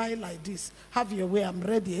time you lie like this. Have your way, I'm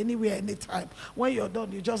ready anywhere, anytime. When you're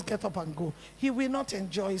done, you just get up and go. He will not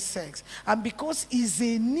enjoy sex. And because it's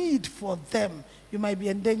a need for them, you might be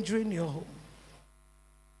endangering your home.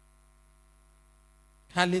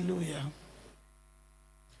 Hallelujah.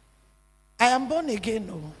 I am born again.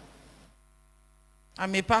 No.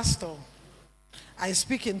 I'm a pastor. I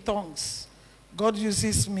speak in tongues. God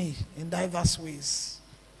uses me in diverse ways.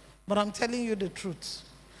 But I'm telling you the truth.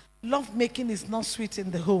 Love making is not sweet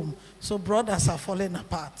in the home. So brothers are falling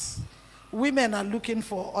apart. Women are looking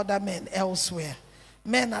for other men elsewhere.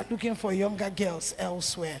 Men are looking for younger girls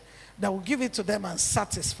elsewhere that will give it to them and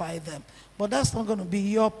satisfy them. But that's not going to be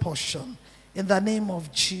your portion in the name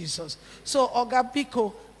of Jesus. So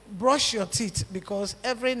Ogapiko, brush your teeth because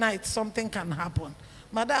every night something can happen.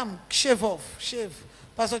 Madam, shave off, shave.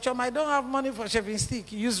 Pastor Chioma, I don't have money for shaving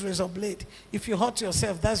stick. Use razor blade. If you hurt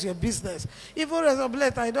yourself, that's your business. Even razor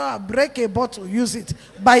blade, I don't have. Break a bottle, use it.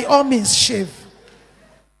 By all means, shave.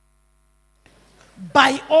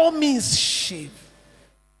 By all means, shave.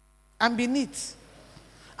 And be neat.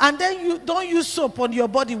 And then you don't use soap on your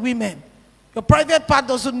body, women. Your private part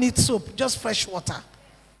doesn't need soap, just fresh water.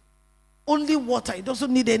 Only water, it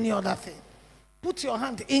doesn't need any other thing. Put your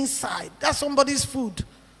hand inside. That's somebody's food.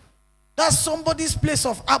 That's somebody's place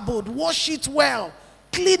of abode. Wash it well.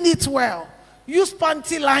 Clean it well. Use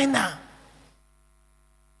panty liner.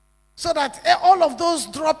 So that all of those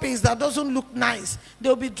droppings that doesn't look nice,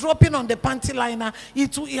 they'll be dropping on the panty liner.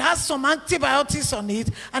 It has some antibiotics on it,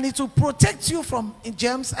 and it will protect you from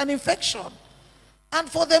germs and infection. And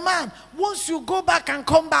for the man, once you go back and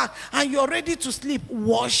come back and you're ready to sleep,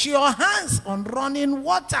 wash your hands on running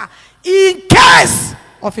water in case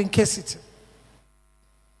of incasity.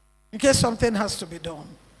 In case something has to be done.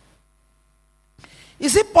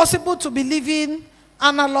 Is it possible to be living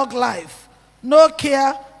analog life, no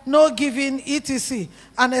care, no giving, etc.,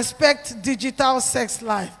 and expect digital sex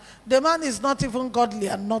life? The man is not even godly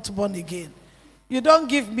and not born again. You don't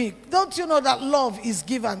give me. Don't you know that love is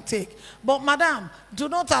give and take? But madam, do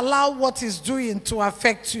not allow what he's doing to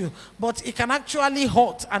affect you. But it can actually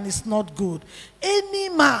hurt and it's not good. Any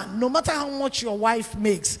man, no matter how much your wife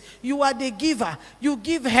makes, you are the giver. You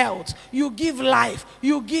give health, you give life,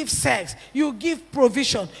 you give sex, you give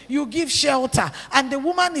provision, you give shelter. And the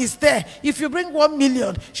woman is there. If you bring 1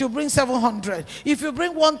 million, she'll bring 700. If you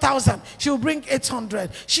bring 1,000, she'll bring 800.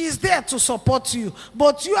 She is there to support you.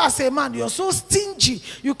 But you as a man, you're so stingy,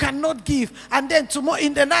 you cannot give. And then tomorrow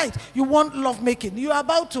in the night, you want love making. You are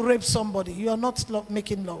about to rape somebody. You are not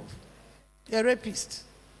making love. You're a rapist.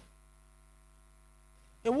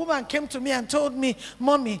 A woman came to me and told me,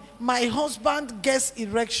 Mommy, my husband gets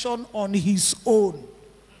erection on his own.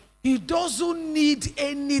 He doesn't need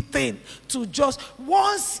anything to just,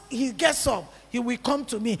 once he gets up, he will come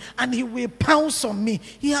to me and he will pounce on me.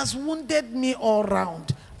 He has wounded me all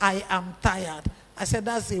round. I am tired. I said,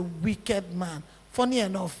 that's a wicked man. Funny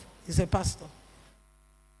enough, he's a pastor.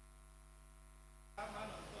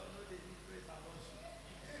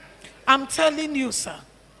 I'm telling you, sir.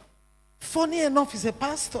 Funny enough, he's a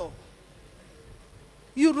pastor.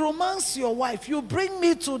 You romance your wife. You bring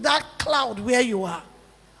me to that cloud where you are.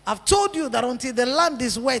 I've told you that until the land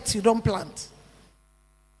is wet, you don't plant.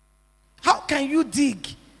 How can you dig?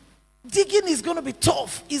 Digging is going to be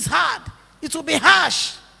tough. It's hard. It will be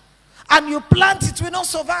harsh. And you plant, it will not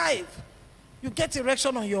survive. You get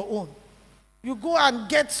erection on your own. You go and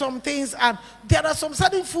get some things, and there are some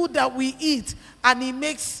certain food that we eat, and it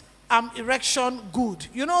makes erection good.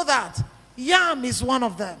 You know that? Yam is one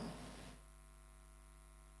of them.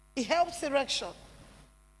 It helps erection.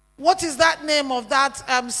 What is that name of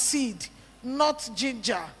that seed? Not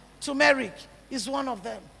ginger. Turmeric is one of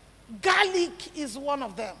them. Garlic is one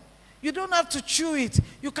of them. You don't have to chew it.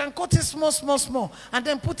 You can cut it small, small, small, and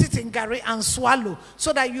then put it in garri and swallow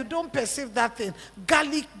so that you don't perceive that thing.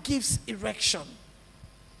 Garlic gives erection.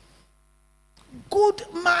 Good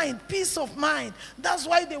mind, peace of mind. That's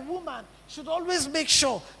why the woman should always make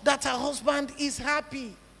sure that her husband is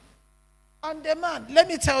happy. And the man, let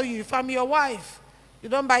me tell you, if I'm your wife, you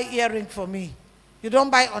don't buy earring for me. You don't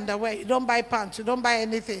buy underwear. You don't buy pants. You don't buy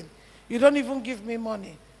anything. You don't even give me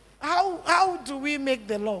money. How do we make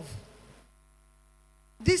the love?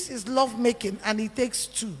 This is love making, and it takes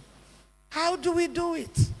two. How do we do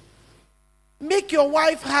it? Make your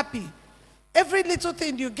wife happy. Every little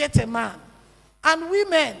thing you get a man. And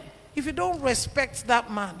women, if you don't respect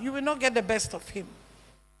that man, you will not get the best of him.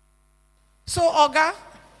 So, Oga,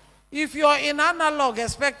 if you're in analog,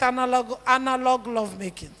 expect analog love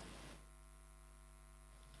making.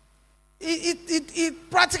 It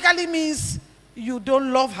practically means you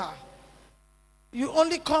don't love her. You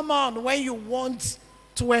only come on when you want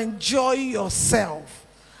to enjoy yourself.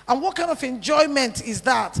 And what kind of enjoyment is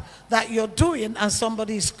that you're doing and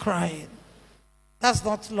somebody is crying? That's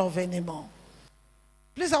not love anymore.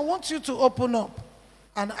 Please, I want you to open up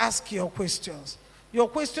and ask your questions. Your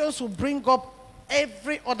questions will bring up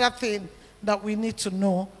every other thing that we need to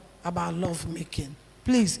know about love making.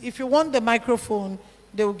 Please, if you want the microphone,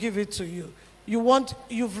 they will give it to you.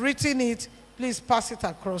 You've written it, please pass it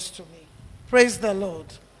across to me. Praise the Lord.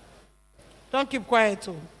 Don't keep quiet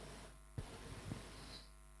too.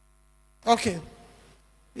 Okay.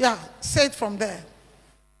 Yeah, say it from there.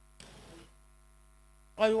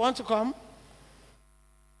 Or you want to come?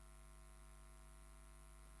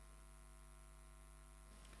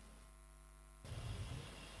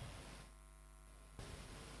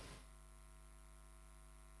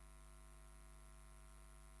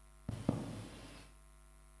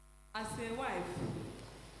 As a wife,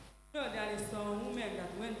 you know, there is some women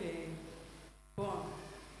that when they born,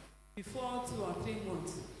 before 2 or 3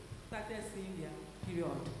 months, started seeing their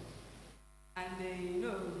period. And they, you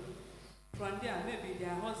know, from there, maybe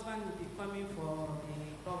their husband will be coming for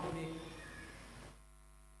the public. In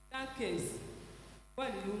that case,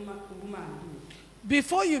 what will the woman do?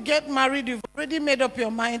 Before you get married, you've already made up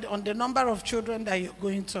your mind on the number of children that you're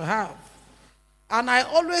going to have. And I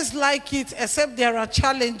always like it, except there are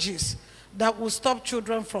challenges that will stop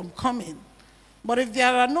children from coming. But if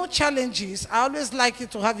there are no challenges, I always like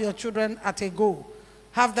it to have your children at a go.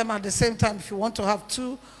 Have them at the same time if you want to have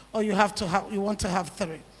 2 or you want to have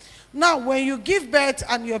 3. Now, when you give birth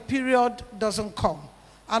and your period doesn't come,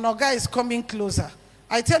 and a guy is coming closer,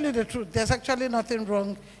 I tell you the truth, there's actually nothing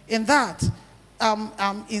wrong in that,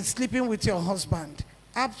 in sleeping with your husband.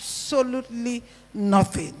 Absolutely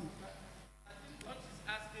nothing.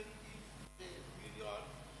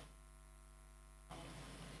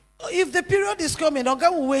 If the period is coming,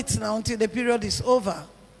 Oga will wait now until the period is over.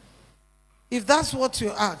 If that's what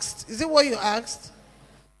you asked. Is it what you asked?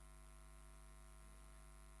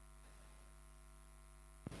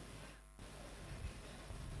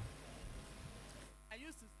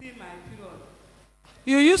 to see my period.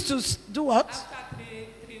 You used to do what? After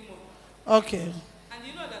three months. Okay. And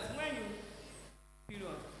you know that when you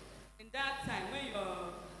period, in that time when your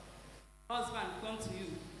husband comes to you,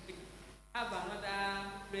 have another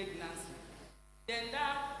pregnancy, then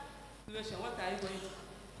that situation, what are you going to do?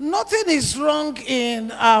 Nothing is wrong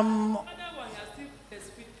in Another one, you are still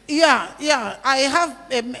expecting. Yeah. I have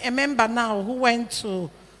a member now who went to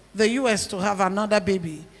the US to have another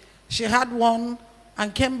baby. She had one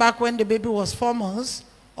and came back when the baby was 4 months.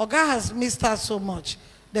 Oga has missed her so much.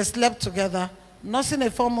 They slept together. Nursing a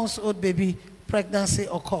 4-month-old baby, pregnancy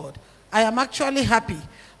occurred. I am actually happy.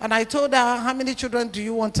 And I told her, how many children do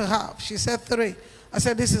you want to have? She said 3. I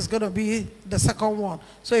said, this is going to be the second one.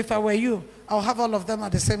 So if I were you, I'll have all of them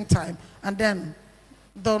at the same time. And then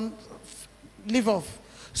don't leave off.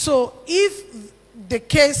 So if the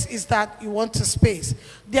case is that you want to space,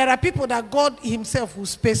 there are people that God himself will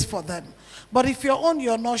space for them. But if you're on,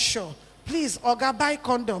 you're not sure, please, Oga, buy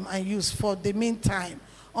condom and use for the meantime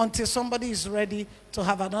until somebody is ready to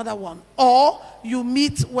have another one. Or you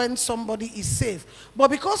meet when somebody is safe. But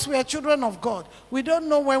because we are children of God, we don't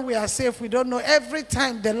know when we are safe. We don't know every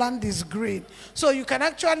time the land is green. So you can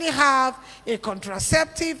actually have a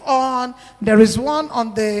contraceptive on. There is one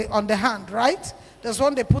on the hand, right? There's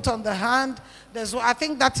one they put on the hand. There's one, I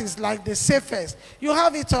think that is like the safest. You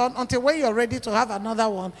have it on until when you're ready to have another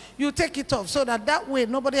one, you take it off so that way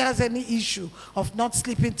nobody has any issue of not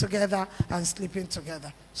sleeping together and sleeping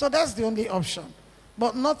together. So that's the only option.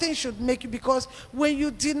 But nothing should make you, because when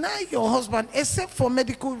you deny your husband, except for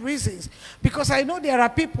medical reasons, because I know there are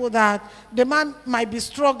people that the man might be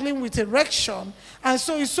struggling with erection, and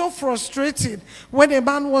so it's so frustrating when a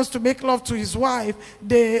man wants to make love to his wife,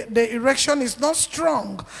 the erection is not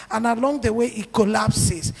strong, and along the way it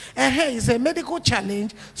collapses. And here is a medical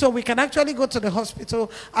challenge, so we can actually go to the hospital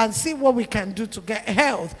and see what we can do to get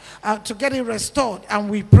health, to get it restored, and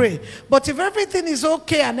we pray. But if everything is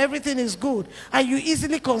okay and everything is good, and you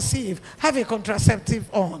easily conceive, have a contraceptive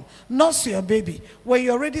on, nurse your baby. When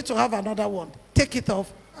you're ready to have another one, take it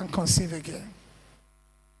off and conceive again.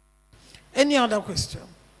 Any other question?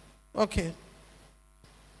 Okay.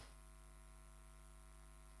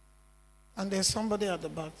 And there's somebody at the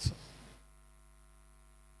back.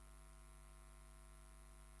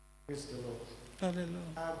 Praise the Lord. Hallelujah.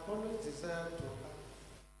 I've always desired to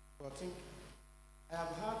have, but I think I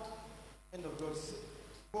have had end of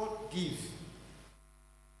God give.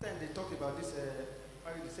 Then they talk about this,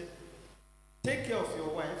 they say, take care of your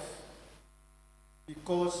wife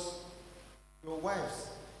because your wife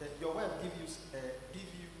give you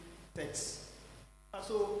text. And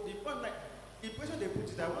so the point, like the question they put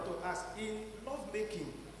is, I want to ask, in love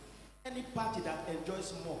making, any party that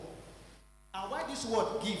enjoys more, and why this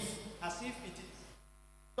word give, as if it is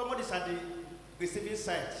somebody's at the receiving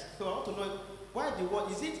side. So I want to know why the word,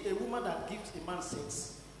 is it a woman that gives a man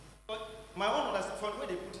sex? But my own understanding from where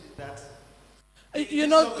they put it is that you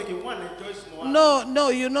know, one enjoys more. No,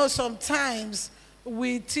 you know, sometimes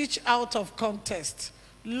we teach out of context.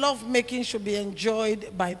 Love making should be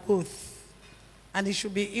enjoyed by both, and it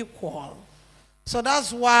should be equal. So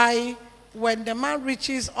that's why when the man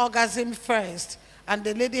reaches orgasm first and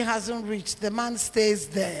the lady hasn't reached, the man stays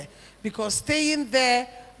there, because staying there,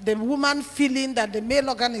 the woman feeling that the male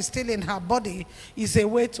organ is still in her body is a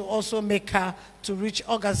way to also make her to reach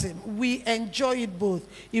orgasm. We enjoy it both.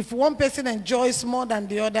 If one person enjoys more than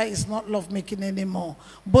the other, it's not lovemaking anymore.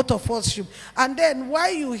 Both of us should. And then why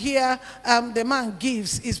you hear the man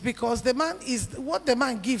gives is because the man is, what the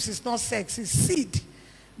man gives is not sex, it's seed.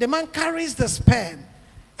 The man carries the sperm.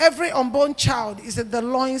 Every unborn child is in the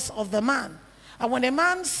loins of the man. And when a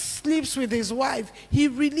man sleeps with his wife, he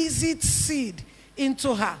releases seed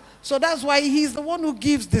into her. So that's why he's the one who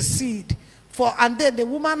gives the seed for, and then the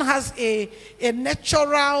woman has a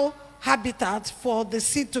natural habitat for the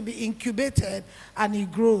seed to be incubated and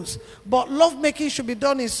it grows. But lovemaking should be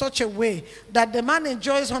done in such a way that the man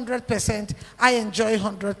enjoys 100%, I enjoy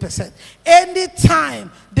 100%.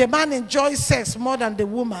 Anytime the man enjoys sex more than the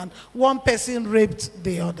woman, one person raped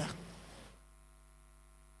the other.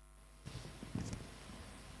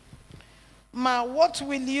 Ma, what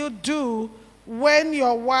will you do when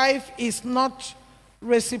your wife is not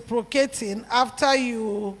reciprocating after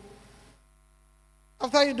you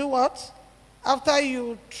do what? After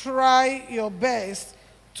you try your best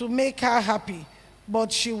to make her happy,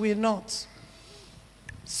 but she will not.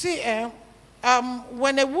 See,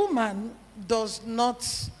 when a woman does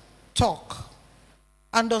not talk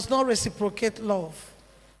and does not reciprocate love,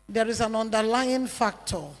 there is an underlying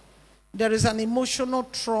factor. There is an emotional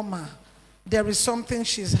trauma. There is something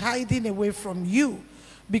she's hiding away from you,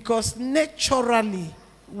 because naturally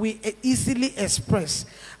we easily express.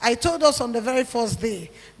 I told us on the very first day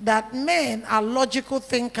that men are logical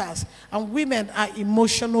thinkers and women are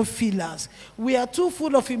emotional feelers. We are too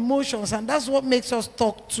full of emotions, and that's what makes us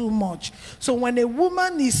talk too much. So when a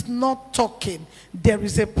woman is not talking, there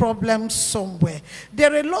is a problem somewhere.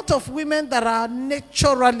 There are a lot of women that are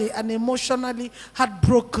naturally and emotionally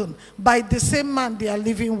heartbroken by the same man they are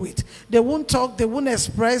living with. They won't talk, they won't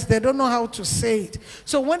express, they don't know how to say it.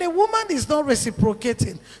 So when a woman is not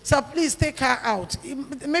reciprocating, so please take her out.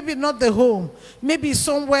 Maybe not the home, maybe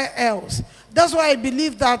somewhere else. That's why I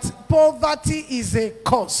believe that poverty is a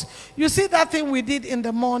cause. You see that thing we did in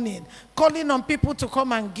the morning, calling on people to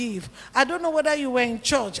come and give. I don't know whether you were in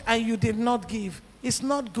church and you did not give. It's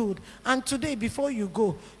not good. And today, before you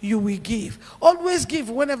go, you will give. Always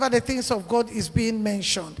give whenever the things of God is being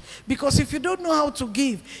mentioned. Because if you don't know how to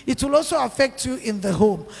give, it will also affect you in the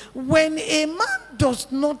home. When a man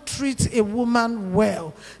does not treat a woman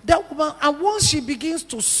well, that woman, and once she begins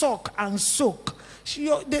to suck and soak,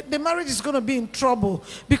 the marriage is going to be in trouble,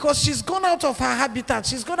 because she's gone out of her habitat.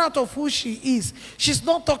 She's gone out of who she is. She's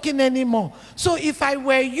not talking anymore. So if I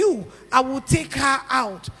were you, I would take her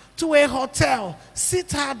out to a hotel,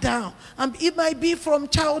 sit her down, and it might be from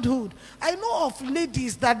childhood. I know of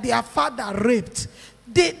ladies that their father raped.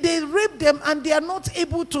 They rape them and they are not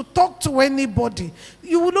able to talk to anybody.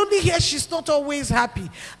 You will only hear she's not always happy.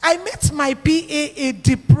 I met my PA, a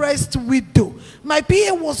depressed widow. My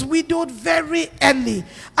PA was widowed very early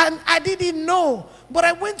and I didn't know. But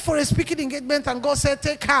I went for a speaking engagement and God said,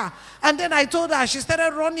 take her. And then I told her, she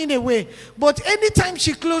started running away. But anytime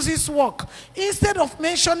she closes work, instead of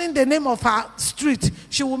mentioning the name of her street,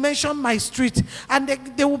 she will mention my street. And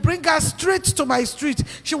they will bring her straight to my street.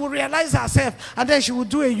 She will realize herself and then she will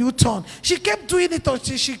do a U-turn. She kept doing it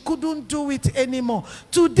until she couldn't do it anymore.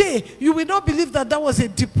 Today, you will not believe that that was a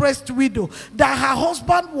depressed widow, that her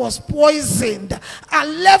husband was poisoned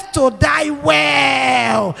and left to die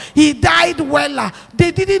well. He died well.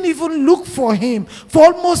 They didn't even look for him.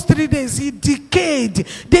 For almost 3 days, he decayed.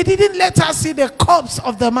 They didn't let her see the corpse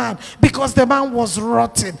of the man because the man was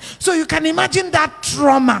rotten. So you can imagine that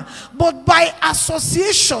trauma. But by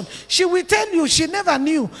association, she will tell you she never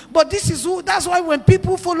knew. But this is who, that's why when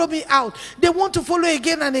people follow me out, they want to follow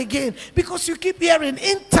again and again, because you keep hearing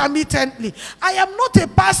intermittently. I am not a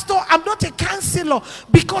pastor, I'm not a counselor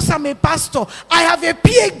because I'm a pastor. I have a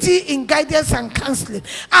Ph.D. in guidance and counseling.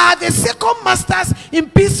 I have a second master's in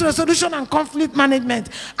peace resolution and conflict management.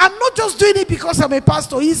 I'm not just doing it because I'm a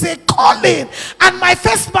pastor. It's a calling. And my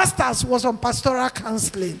first master's was on pastoral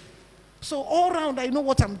counseling. So all around, I know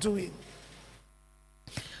what I'm doing.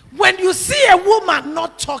 When you see a woman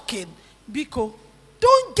not talking, Biko,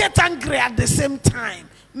 don't get angry at the same time.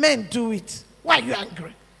 Men do it. Why are you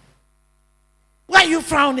angry? Why are you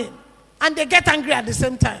frowning? And they get angry at the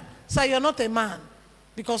same time. So you're not a man.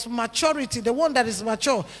 Because maturity, the one that is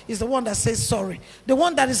mature is the one that says sorry. The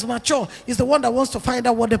one that is mature is the one that wants to find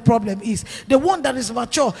out what the problem is. The one that is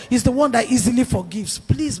mature is the one that easily forgives.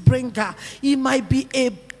 Please bring her. It might be a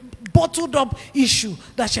bottled up issue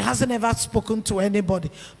that she hasn't ever spoken to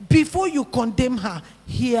anybody. Before you condemn her,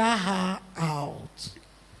 hear her out.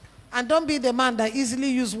 And don't be the man that easily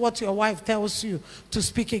use what your wife tells you to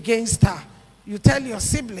speak against her. You tell your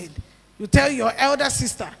sibling, you tell your elder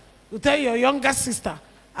sister, you tell your younger sister,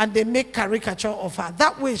 and they make caricature of her.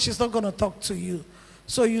 That way, she's not going to talk to you.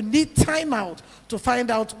 So you need time out to find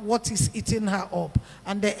out what is eating her up.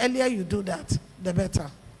 And the earlier you do that, the better.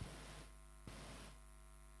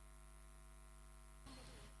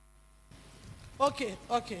 Okay.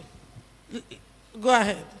 Go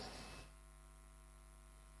ahead.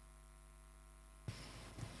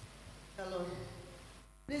 Hello.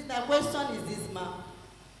 Please, my question is this, ma'am.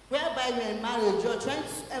 Whereby you're in marriage, you're trying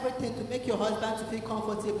everything to make your husband to feel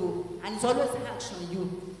comfortable, and it's always harsh on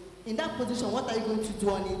you. In that position, what are you going to do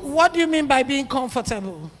on it? What do you mean by being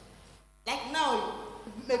comfortable? Like now,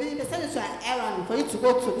 maybe they send you to an errand for you to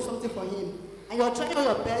go to do something for him, and you're trying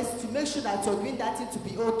your best to make sure that you're doing that thing to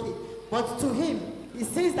be okay. But to him, he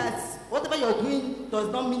sees that whatever you're doing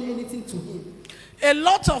does not mean anything to him. A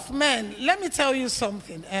lot of men, let me tell you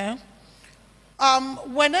something.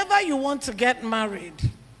 Whenever you want to get married,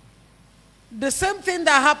 the same thing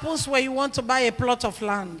that happens when you want to buy a plot of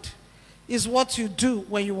land is what you do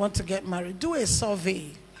when you want to get married. Do a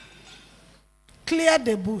survey. Clear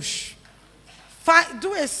the bush.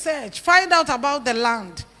 Do a search. Find out about the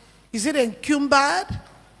land. Is it encumbered?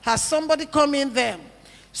 Has somebody come in there?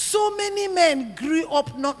 So many men grew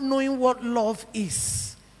up not knowing what love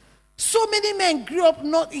is. So many men grew up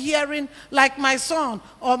not hearing, like my son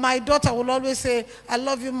or my daughter will always say, I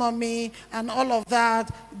love you, mommy, and all of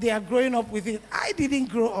that. They are growing up with it. I didn't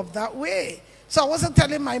grow up that way. So I wasn't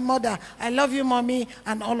telling my mother, I love you, mommy,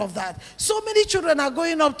 and all of that. So many children are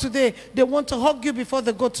going up today. They want to hug you before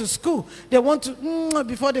they go to school. They want to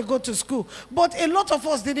before they go to school. But a lot of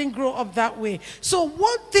us didn't grow up that way. So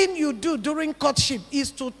one thing you do during courtship is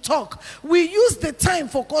to talk. We use the time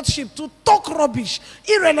for courtship to talk rubbish,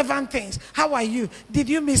 irrelevant things. How are you? Did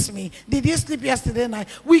you miss me? Did you sleep yesterday night?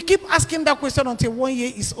 We keep asking that question until 1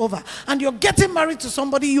 year is over. And you're getting married to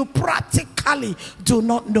somebody you practically do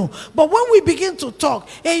not know. But when we begin to talk,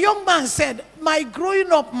 a young man said, my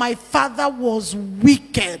growing up, my father was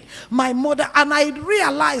wicked, my mother, and I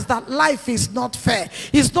realized that life is not fair.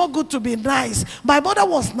 It's not good to be nice. My mother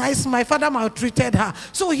was nice, my father maltreated her.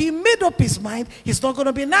 So he made up his mind, he's not going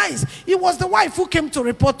to be nice. It was the wife who came to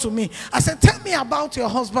report to me. I said, tell me about your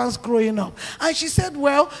husband's growing up. And she said,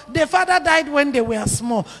 well, the father died when they were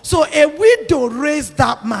small. So a widow raised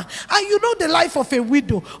that man. And you know the life of a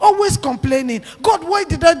widow, always complaining. God, why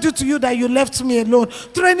did I do to you that you left me alone,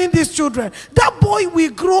 training these children? That boy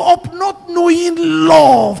will grow up not knowing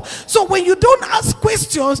love. So when you don't ask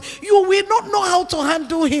questions, you will not know how to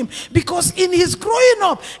handle him. Because in his growing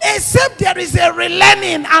up, except there is a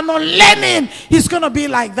relearning and unlearning, he's going to be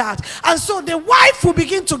like that. And so the wife will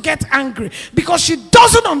begin to get angry because she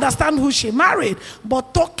doesn't understand who she married.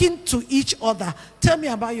 But talking to each other, tell me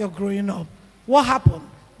about your growing up. What happened?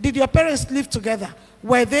 Did your parents live together?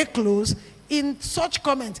 Were they close? In such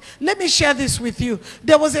comments, let me share this with you.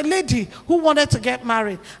 There was a lady who wanted to get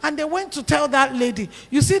married, and they went to tell that lady,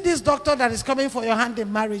 you see this doctor that is coming for your hand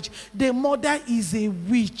in marriage, the mother is a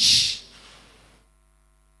witch.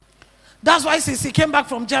 That's why since he came back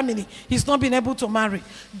from Germany, he's not been able to marry.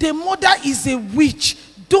 The mother is a witch.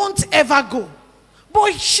 Don't ever go.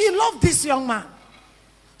 But she loved this young man.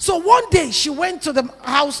 So one day she went to the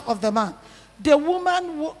house of the man. The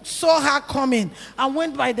woman saw her coming and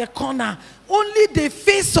went by the corner. Only the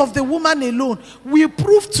face of the woman alone will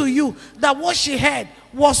prove to you that what she heard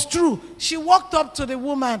was true. She walked up to the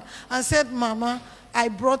woman and said, Mama, I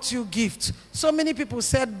brought you gifts. So many people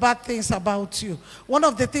said bad things about you. One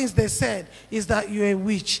of the things they said is that you're a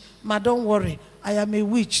witch. Ma, don't worry, I am a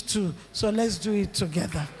witch too. So let's do it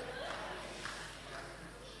together.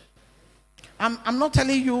 I'm not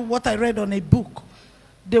telling you what I read on a book.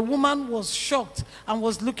 The woman was shocked and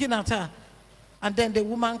was looking at her. And then the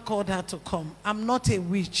woman called her to come. I'm not a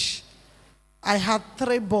witch. I had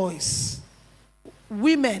 3 boys.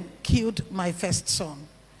 Women killed my first son.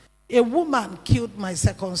 A woman killed my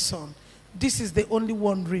second son. This is the only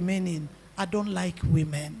one remaining. I don't like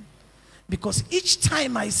women. Because each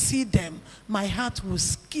time I see them, my heart will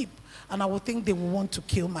skip. And I will think they will want to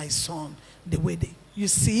kill my son the way they... You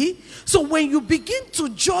see? So when you begin to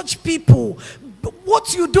judge people,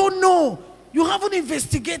 what you don't know, you haven't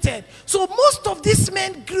investigated. So most of these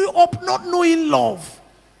men grew up not knowing love.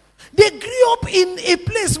 They grew up in a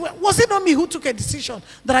place where, was it not me who took a decision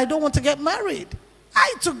that I don't want to get married?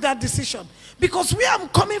 I took that decision. Because where I'm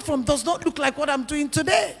coming from does not look like what I'm doing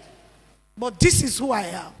today. But this is who I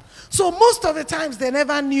am. So most of the times they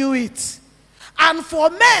never knew it. And for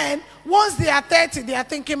men, once they are 30, they are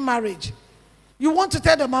thinking marriage. You want to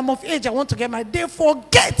tell them, I'm of age, I want to get married. They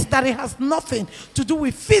forget that it has nothing to do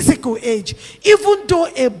with physical age. Even though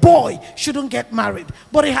a boy shouldn't get married.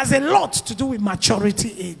 But it has a lot to do with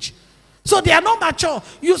maturity age. So they are not mature.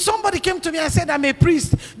 Somebody came to me and said, I'm a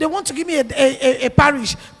priest. They want to give me a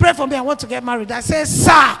parish. Pray for me, I want to get married. I said,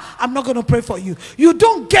 sir, I'm not going to pray for you. You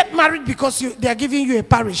don't get married because they are giving you a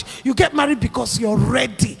parish. You get married because you're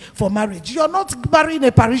ready for marriage. You're not marrying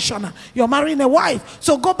a parishioner. You're marrying a wife.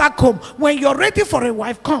 So go back home. When you're ready for a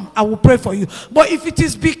wife, come, I will pray for you. But if it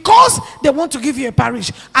is because they want to give you a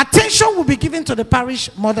parish, attention will be given to the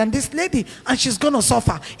parish more than this lady. And she's going to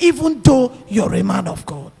suffer, even though you're a man of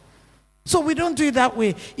God. So we don't do it that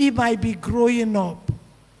way. He might be growing up.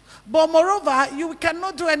 But moreover, you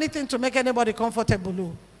cannot do anything to make anybody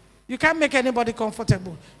comfortable. You can't make anybody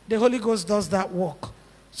comfortable. The Holy Ghost does that work.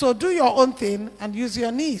 So do your own thing and use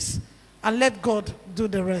your knees. And let God do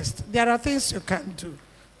the rest. There are things you can't do.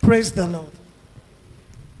 Praise the Lord.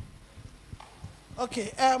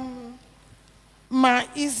 Okay.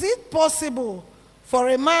 Is it possible for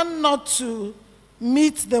a man not to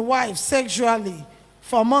meet the wife sexually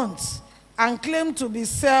for months and claim to be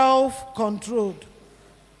self-controlled?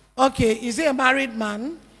 Okay, is he a married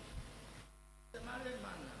man? The married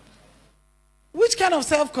man. Which kind of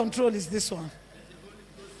self-control is this one?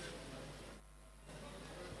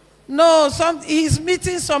 No, he's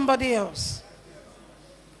meeting somebody else.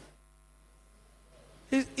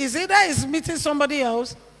 is either he's meeting somebody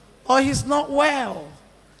else or he's not well.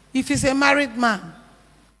 If he's a married man.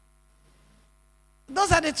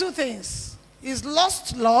 Those are the two things. He's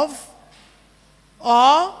lost love,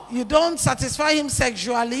 or you don't satisfy him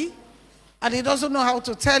sexually and he doesn't know how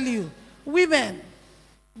to tell you. Women,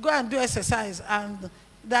 go and do exercise, and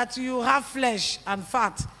that you have flesh and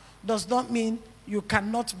fat does not mean you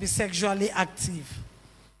cannot be sexually active.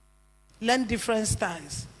 Learn different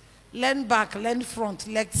styles. Learn back, learn front,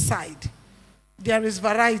 left side. There is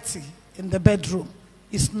variety in the bedroom.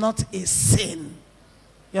 It's not a sin.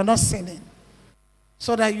 You're not sinning.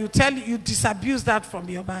 So that you disabuse that from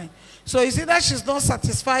your mind. So it's either she's not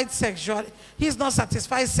satisfied sexually, he's not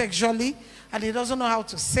satisfied sexually, and he doesn't know how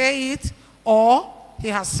to say it, or he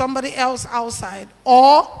has somebody else outside,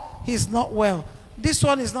 or he's not well. This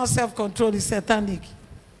one is not self-control, it's satanic.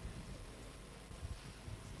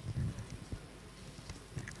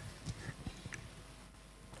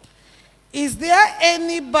 Is there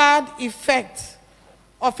any bad effect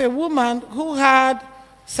of a woman who had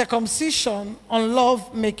circumcision on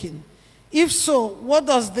love making? If so, what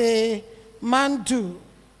does the man do,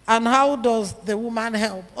 and how does the woman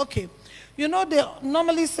help? Okay, you know, they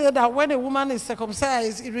normally say that when a woman is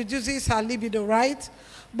circumcised, it reduces her libido, right?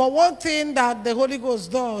 But one thing that the Holy Ghost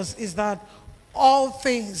does is that all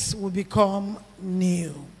things will become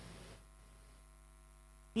new.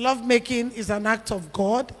 Love making is an act of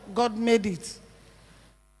God. God made it.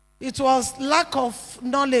 It was lack of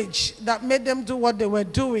knowledge that made them do what they were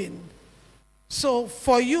doing. So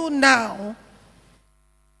for you now,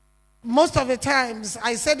 most of the times,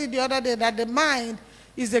 I said it the other day, that the mind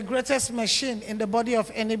is the greatest machine in the body of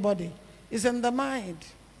anybody. It's in the mind.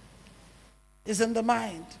 It's in the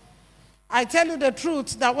mind. I tell you the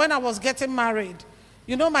truth, that when I was getting married,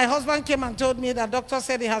 you know, my husband came and told me that doctor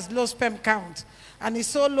said he has low sperm count. And it's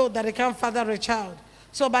so low that he can't father a child.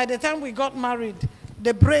 So by the time we got married,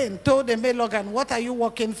 the brain told the male organ, what are you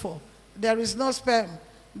working for? There is no sperm.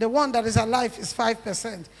 The one that is alive is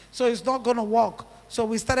 5%. So it's not going to work. So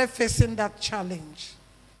we started facing that challenge.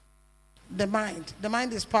 The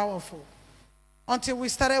mind is powerful. Until we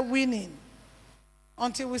started winning.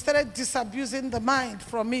 Until we started disabusing the mind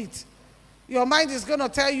from it. Your mind is going to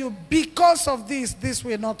tell you, because of this, this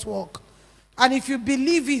will not work. And if you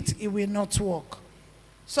believe it, it will not work.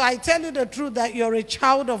 So I tell you the truth, that you're a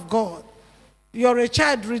child of God. You're a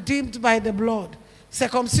child redeemed by the blood.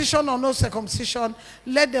 Circumcision or no circumcision,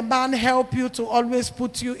 let the man help you to always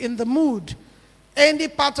put you in the mood. Any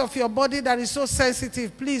part of your body that is so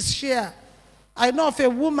sensitive, please share. I know of a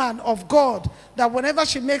woman of God that whenever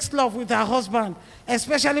she makes love with her husband,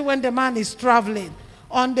 especially when the man is traveling,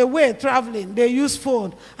 on the way traveling, they use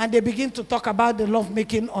phone and they begin to talk about the love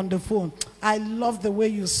making on the phone. I love the way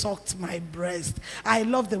you sucked my breast. I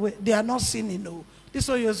love the way. They are not sinning, no. This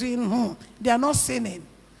one you're saying, they are not sinning.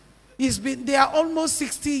 They are almost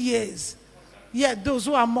 60 years. Yet those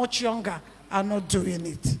who are much younger are not doing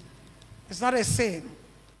it. It's not a sin.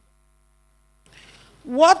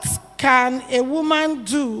 What can a woman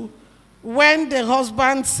do when the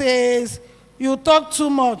husband says, you talk too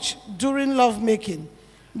much during love making?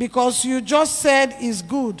 Because you just said it's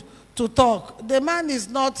good to talk. The man is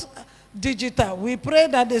not digital. We pray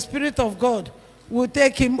that the Spirit of God will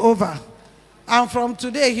take him over. And from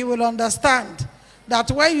today, he will understand that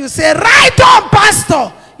when you say, right on,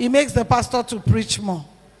 pastor, it makes the pastor to preach more.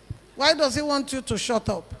 Why does he want you to shut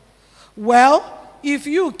up? Well, if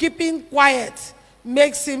you keeping quiet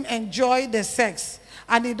makes him enjoy the sex,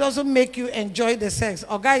 and it doesn't make you enjoy the sex,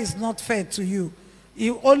 a guy is not fair to you. He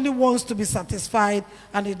only wants to be satisfied,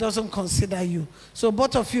 and he doesn't consider you. So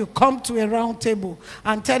both of you come to a round table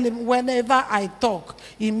and tell him, whenever I talk,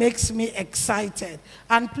 it makes me excited.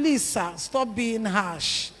 And please, sir, stop being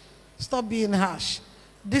harsh. Stop being harsh.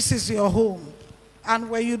 This is your home. And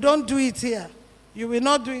when you don't do it here, you will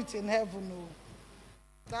not do it in heaven. No.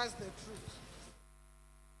 That's the truth.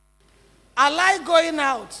 I like going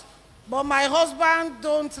out, but my husband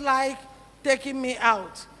don't like taking me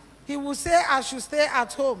out. He will say I should stay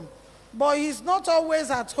at home, but he's not always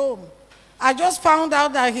at home. I just found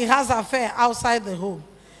out that he has an affair outside the home.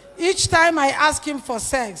 Each time I ask him for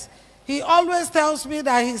sex, he always tells me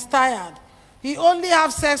that he's tired. He only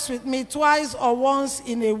has sex with me twice or once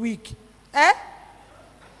in a week. Eh?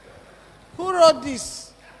 Who wrote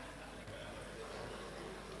this?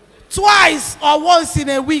 Twice or once in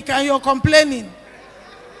a week, and you're complaining.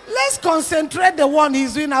 Let's concentrate the one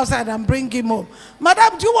he's doing outside and bring him home.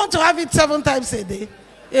 Madam, do you want to have it 7 times a day,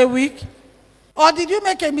 a week? Or did you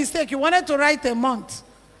make a mistake? You wanted to write a month,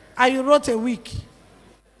 and you wrote a week.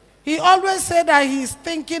 He always said that he's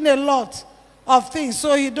thinking a lot of things,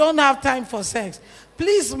 so he don't have time for sex.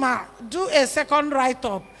 Please, ma, do a second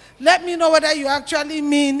write-up. Let me know whether you actually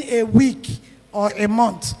mean a week or a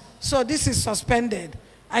month. So this is suspended.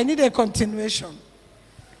 I need a continuation.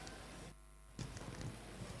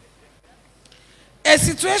 A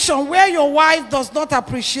situation where your wife does not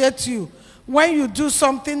appreciate you when you do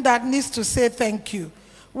something that needs to say thank you.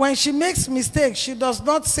 When she makes mistakes, she does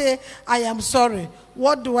not say, I am sorry.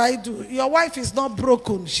 What do I do? Your wife is not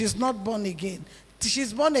broken. She's not born again.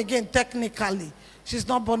 She's born again technically. She's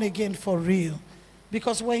not born again for real.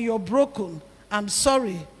 Because when you're broken, I'm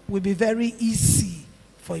sorry will be very easy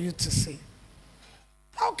for you to say.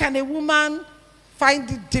 How can a woman find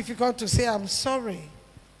it difficult to say, I'm sorry?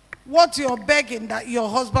 What you're begging that your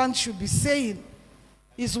husband should be saying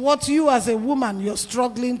is what you as a woman, you're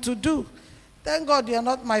struggling to do. Thank God you're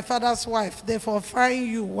not my father's wife. Therefore, find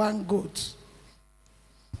you one goat.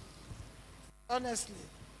 Honestly,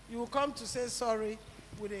 you will come to say sorry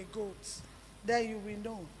with a goat. Then you will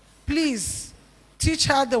know. Please, teach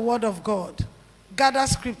her the word of God. Gather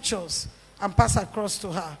scriptures and pass across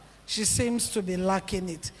to her. She seems to be lacking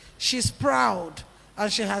it. She's proud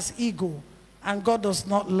and she has ego. And God does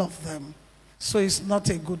not love them. So it's not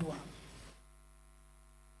a good one.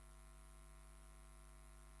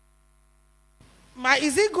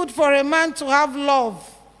 Is it good for a man to have love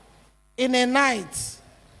in a night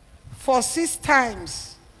for 6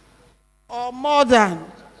 times or more than?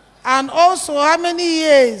 And also, how many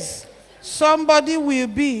years somebody will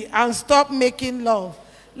be and stop making love?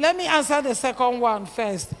 Let me answer the second one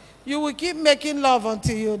first. You will keep making love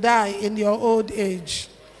until you die in your old age.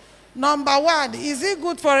 Number 1, is it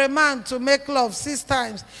good for a man to make love 6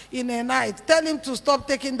 times in a night? Tell him to stop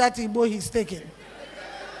taking that Igbo he's taking.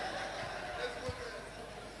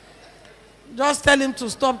 Just tell him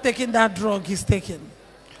to stop taking that drug he's taking.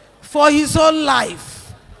 For his own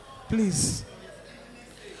life, please.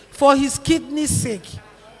 For his kidney's sake.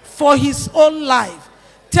 For his own life.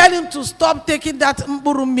 Tell him to stop taking that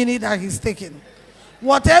mburu mini that he's taking.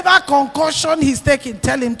 Whatever concussion he's taking,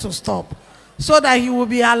 tell him to stop. So that he will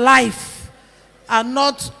be alive and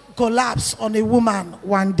not collapse on a woman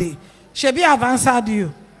one day. Shebi have answered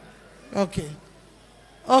you. Okay.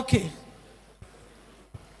 Okay.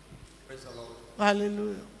 Praise the Lord.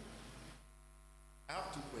 Hallelujah. I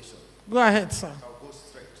have 2 questions. Go ahead, sir. I'll go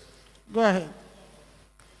straight. Go ahead.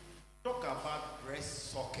 Talk about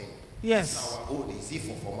breast sucking. Yes. It's our own. Is it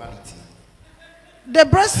for formality? The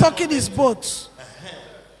breast sucking is both.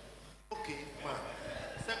 Okay, man.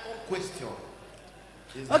 Second question.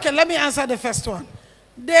 Okay, let me answer the first one.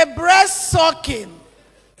 The breast sucking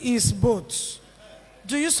is both.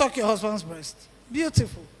 Do you suck your husband's breast?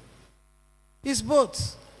 Beautiful. It's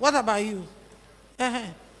both. What about you?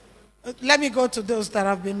 Let me go to those that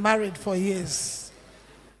have been married for years.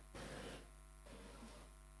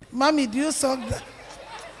 Mommy, do you suck that?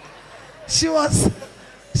 She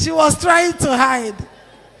was trying to hide.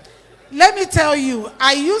 Let me tell you,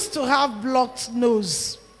 I used to have blocked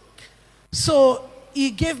nose. So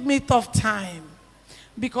it gave me tough time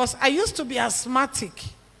because I used to be asthmatic.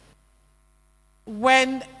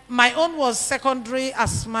 When my own was secondary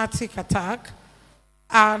asthmatic attack,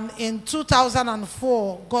 and in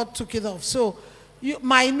 2004, God took it off. So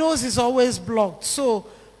my nose is always blocked. So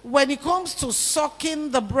when it comes to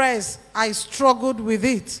sucking the breast, I struggled with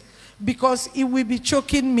it because it will be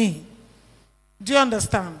choking me. Do you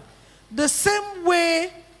understand? The same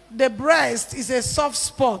way the breast is a soft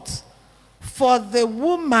spot for the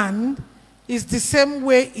woman is the same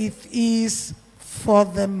way it is for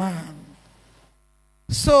the man.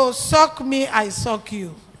 So suck me, I suck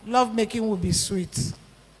you. Love making will be sweet.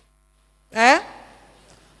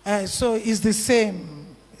 So it's the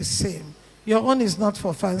same. It's same. Your own is not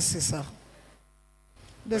for fancy, sir.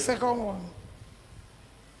 The second one.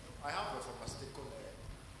 I have a pharmaceutical.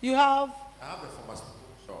 You have? I have a pharmaceutical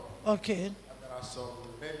shop. Okay. And there are some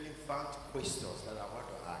relevant questions that I want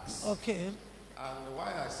to ask. Okay. And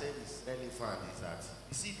why I say it's relevant is that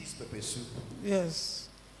you see this pepper soup. Yes.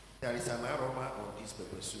 There is an aroma on this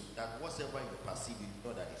pepper soup that whatever you perceive, you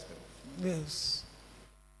know that it's pepper soup. Yes.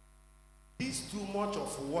 This too much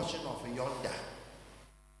of washing of yonder.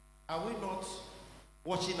 Are we not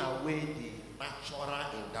washing away the natural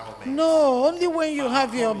endowment? No, only when you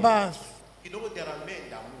have your bath. You know, there are men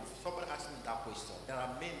that move. Somebody asked me that question. There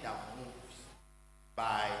are men that move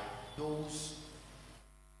by those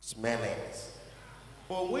smellings.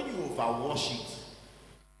 But when you overwash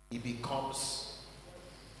it, it becomes,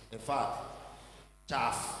 in fact,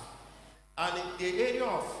 chaff. And in the area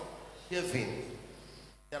of shaving,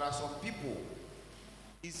 there are some people.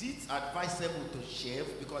 Is it advisable to shave?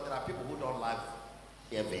 Because there are people who don't like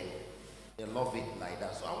shaving. they love it like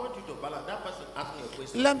that. So I want you to balance. That person asked me a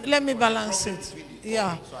question. Let me balance it.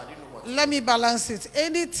 Yeah. So I didn't know what. Let me balance it.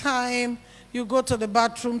 Anytime you go to the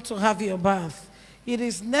bathroom to have your bath, it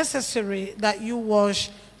is necessary that you wash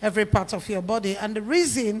every part of your body. And the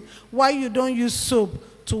reason why you don't use soap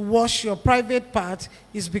to wash your private part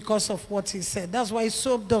is because of what he said. That's why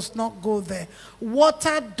soap does not go there.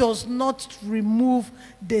 Water does not remove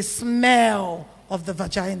the smell of the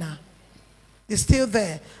vagina. It's still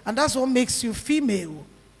there. And that's what makes you female.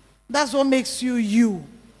 That's what makes you you.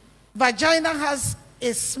 Vagina has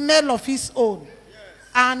a smell of its own.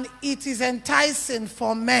 And it is enticing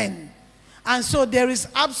for men. And so there is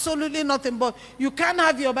absolutely nothing, but you can't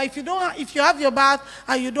have your bath. If you have your bath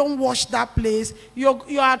and you don't wash that place, you're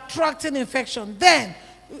attracting infection. Then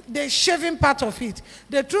the shaving part of it,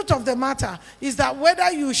 the truth of the matter is that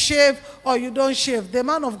whether you shave or you don't shave, the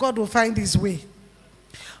man of God will find his way.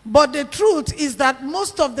 But the truth is that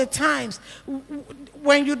most of the times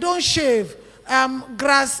when you don't shave,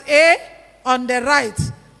 grass A on the right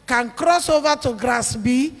can cross over to grass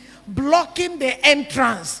B, blocking the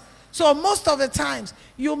entrance. So most of the times,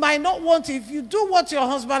 you might not want to, if you do what your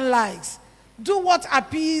husband likes, do what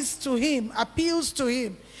appeals to him.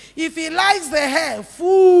 If he likes the hair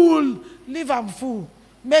full, leave him full.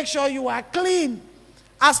 Make sure you are clean.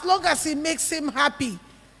 As long as it makes him happy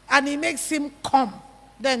and it makes him come,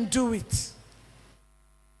 then do it.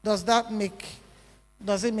 Does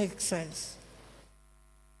it make sense?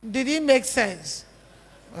 Did it make sense?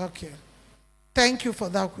 Okay. Thank you for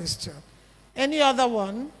that question. Any other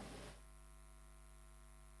one?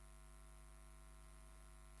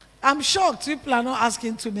 I'm shocked people are not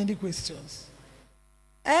asking too many questions.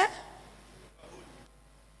 Eh?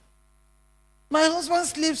 My husband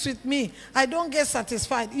sleeps with me. I don't get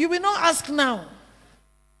satisfied. You will not ask now.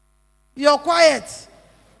 You're quiet.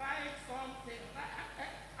 Write something.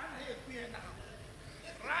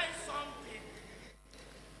 Write something.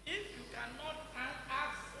 If you cannot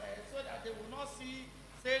ask so that they will not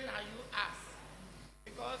say now you ask.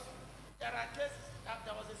 Because there are cases,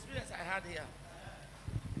 there was experience I had here.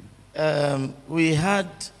 We had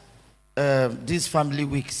this family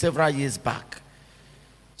week several years back.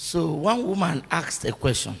 So one woman asked a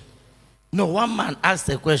question. No, one man asked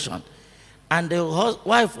a question. And the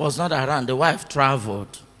wife was not around. The wife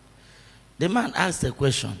traveled. The man asked a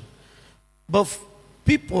question. But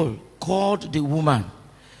people called the woman.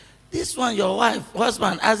 This one, your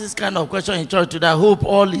husband asked this kind of question in church today. I hope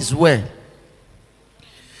all is well.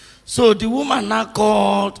 So the woman now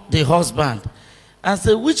called the husband and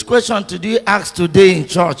said, which question did you ask today in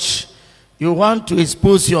church? You want to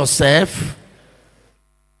expose yourself?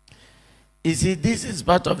 You see, this is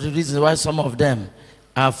part of the reason why some of them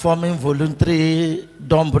are forming voluntary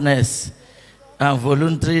dumbness and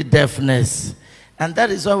voluntary deafness. And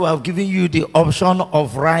that is why we have given you the option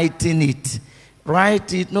of writing it.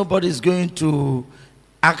 Write it. Nobody's going to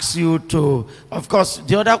ask you to. Of course,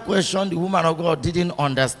 the other question the woman of God didn't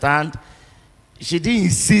understand. She didn't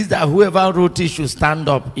insist that whoever wrote it should stand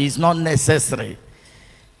up. It's not necessary.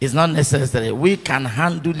 It's not necessary. We can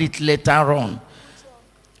handle it later on.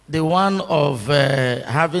 The one of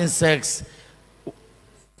having sex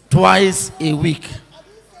twice a week.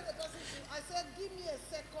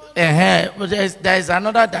 But there is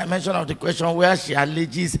another dimension of the question where she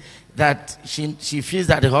alleges that she feels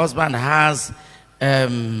that the husband has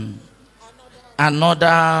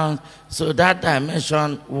another. So that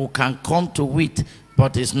dimension we can come to it,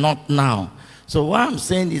 but it's not now. So what I'm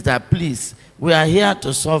saying is that please, we are here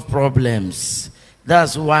to solve problems.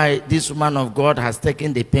 That's why this woman of God has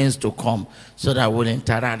taken the pains to come, so that we'll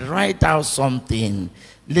interact. Write out something.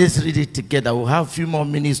 Let's read it together. We'll have a few more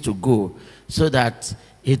minutes to go, so that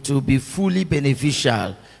it will be fully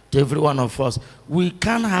beneficial to every one of us. We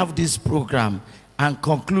can't have this program and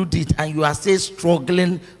conclude it, and you are still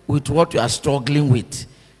struggling with what you are struggling with.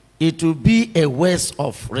 It will be a waste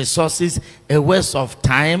of resources, a waste of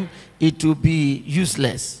time. It will be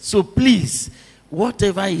useless. So please,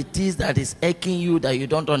 whatever it is that is aching you, that you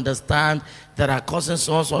don't understand, that are causing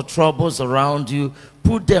sorts of troubles around you,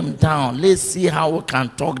 put them down. Let's see how we can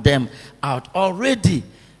talk them out. Already,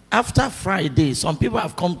 after Friday, some people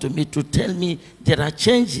have come to me to tell me there are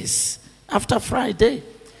changes after Friday.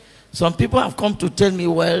 Some people have come to tell me,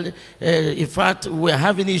 well, in fact, we're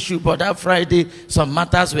having issue, but that Friday, some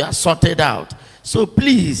matters were sorted out. So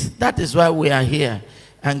please, that is why we are here.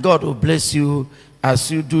 And God will bless you as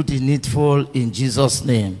you do the needful in Jesus'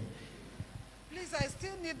 name. Please, I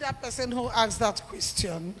still need that person who asked that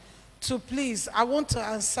question to please, I want to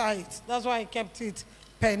answer it. That's why I kept it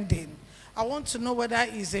pending. I want to know whether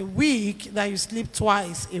it's a week that you sleep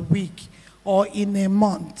twice a week or in a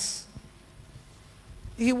month.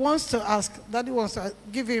 He wants to ask. Daddy wants to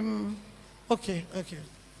give him. Okay, okay.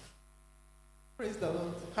 Praise the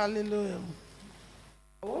Lord. Hallelujah.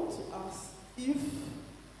 I want to ask if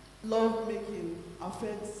love making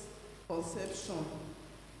affects conception.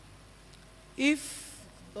 If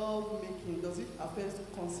Love making, does it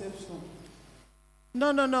affect conception?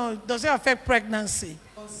 no. Does it affect pregnancy?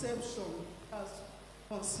 Conception as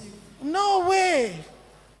conceived. No way.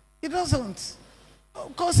 It doesn't.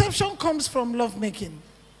 Conception comes from love making.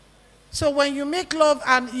 So when you make love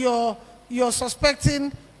and you're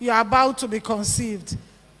suspecting you're about to be conceived,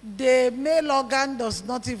 the male organ does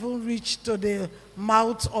not even reach to the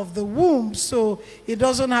mouth of the womb, so it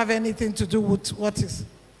doesn't have anything to do with what is.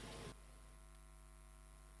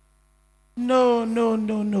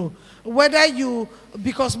 No. Whether you,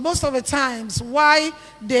 because most of the times why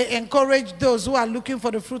they encourage those who are looking for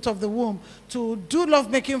the fruit of the womb to do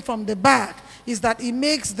lovemaking from the back is that it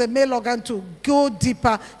makes the male organ to go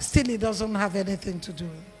deeper, still it doesn't have anything to do.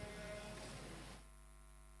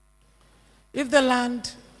 If the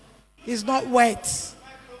land is not wet,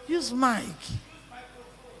 use mic.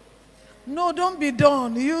 No, don't be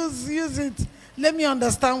done. Use it. Let me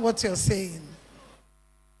understand what you're saying.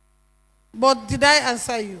 But did I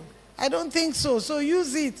answer you? I don't think so. So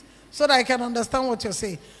use it so that I can understand what you're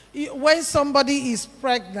saying. When somebody is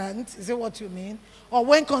pregnant, is it what you mean? Or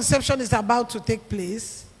when conception is about to take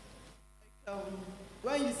place?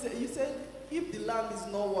 When you said if the land is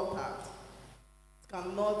not watered, it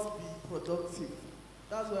cannot be productive.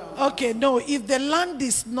 That's why I'm Okay, no. If the land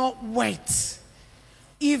is not wet,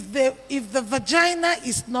 if the vagina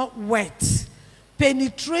is not wet,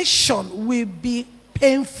 penetration will be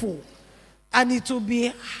painful. And it will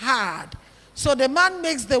be hard. So the man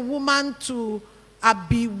makes the woman to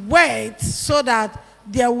be wet so that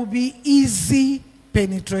there will be easy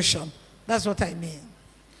penetration. That's what I mean.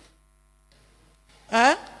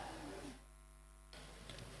 Huh?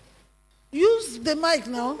 Use the mic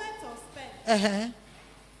now.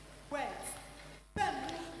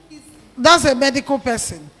 That's a medical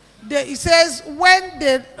person. It says when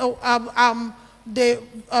the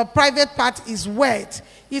private part is wet,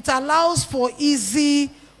 it allows for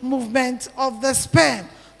easy movement of the sperm.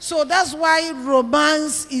 So that's why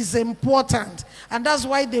romance is important. And that's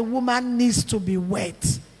why the woman needs to be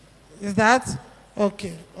wet. Is that?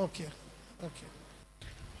 Okay.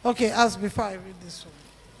 Okay, as before I read this one.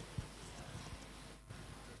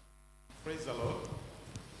 Praise the Lord.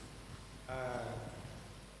 I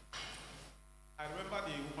remember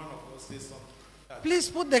the woman of God said something. Please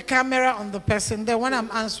put the camera on the person. Then when I'm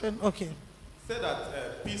answering, okay. Said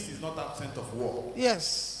that peace is not absent of war.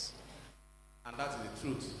 Yes. And that's the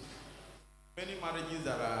truth. Many marriages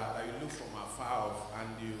that you look from afar off and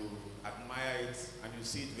you admire it and you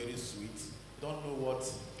see it very sweet, don't know what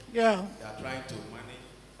they are trying to manage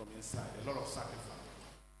from inside. A lot of sacrifice.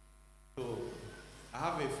 So I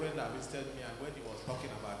have a friend that visited me, and when he was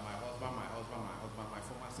talking about my husband, my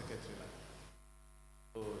former secretary,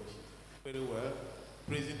 so very well,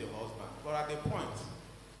 praising the husband. But at the point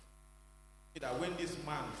that when this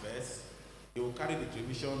man first, he will carry the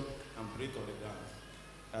television and break on the ground.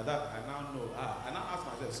 That I now know. I now ask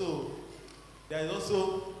myself, so there is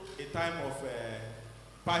also a time of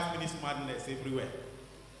 5 minutes madness everywhere.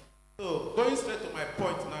 So going straight to my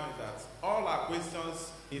point now is that all our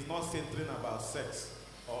questions is not centering about sex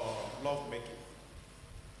or love making.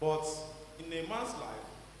 But in a man's life,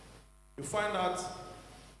 you find out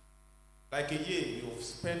like a year you've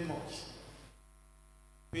spent much.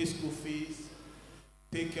 Pay school fees,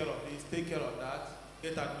 take care of this, take care of that,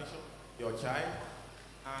 get admission, your child,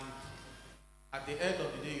 and at the end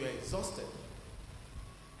of the day, you are exhausted.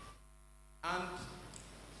 And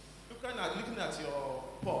looking at your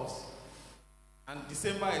pulse, and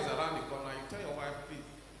December is around the corner, you tell your wife, please,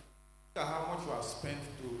 look at how much you have spent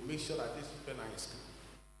to make sure that these children are in school.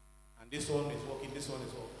 And this one is working, this one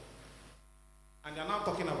is working. And you're now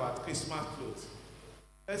talking about Christmas clothes.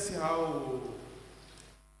 Let's see how we'll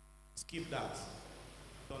skip that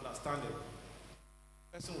to understand it.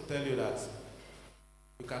 Person will tell you that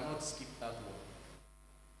you cannot skip that one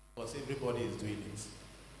because everybody is doing it.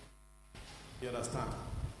 You understand?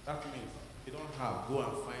 That means you don't have, go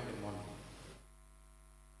and find the money.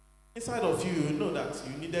 Inside of you, you know that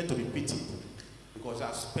you needed to be pitied because you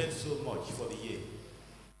have spent so much for the year.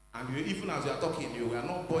 And you, even as you are talking, you are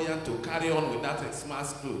not buoyant to carry on with that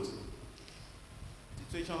Xmas clothes.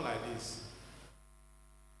 Situation like this,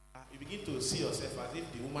 you begin to see yourself as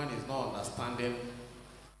if the woman is not understanding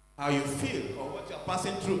how you feel or what you are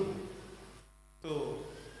passing through. So,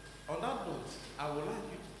 on that note, I would like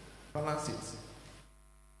you to balance it.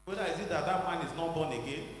 Whether is it that man is not born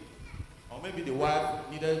again, or or maybe the wife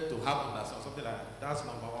needed to have understanding, something like that. That's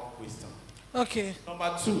number one question. Okay.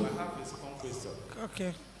 Number two, I have a second question.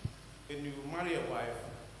 Okay. When you marry a wife,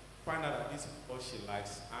 find out that this is what she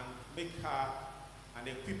likes and make her and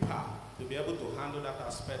equip her to be able to handle that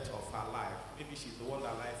aspect of her life. Maybe she's the one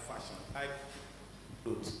that likes fashion, like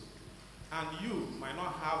clothes. And you might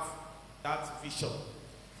not have that vision.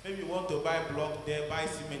 Maybe you want to buy block there, buy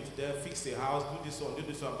cement there, fix a house, do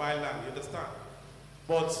this one, buy land, you understand?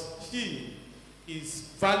 But she is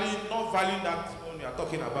not valuing that one we are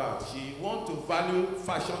talking about. She wants to value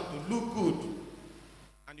fashion to look good.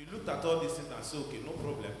 And you looked at all these things and said, okay, no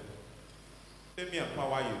problem. Let me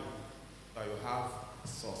empower you that you have a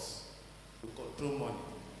source to control money.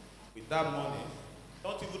 With that money,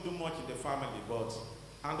 don't even do much in the family, but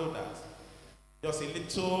handle that. Just a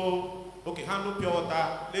little, okay, handle pure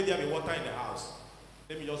water, let there be water in the house.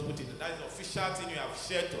 Let me just put it, that is the official thing you have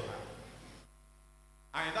shared to her.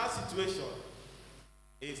 And in that situation,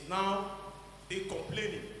 is now they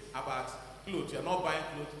complaining about clothes. You are not buying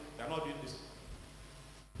clothes, you are not doing this.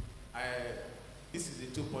 This is the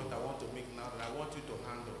 2 points I want to make now that I want you to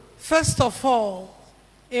handle. First of all,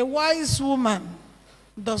 a wise woman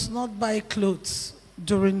does not buy clothes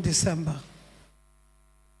during December.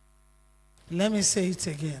 Let me say it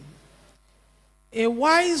again. A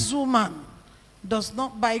wise woman does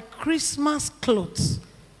not buy Christmas clothes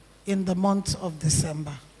in the month of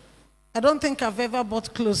December. I don't think I've ever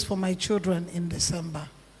bought clothes for my children in December.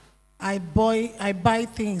 I buy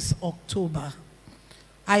things October.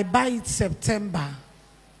 I buy it September.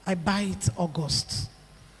 I buy it August.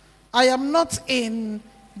 I am not in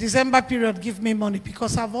December period, give me money,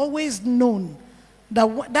 because I've always known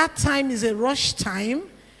that that time is a rush time.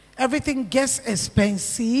 Everything gets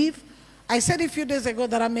expensive. I said a few days ago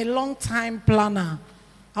that I'm a long-time planner.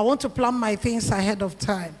 I want to plan my things ahead of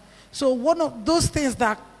time. So one of those things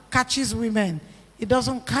that catches women, it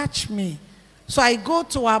doesn't catch me. So I go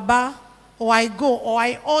to Aba, or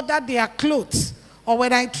I order their clothes. Or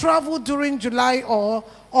when I travel during July or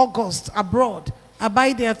August abroad, I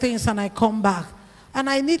buy their things and I come back. And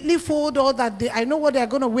I neatly fold all that day. I know what they're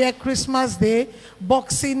going to wear Christmas Day,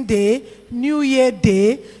 Boxing Day, New Year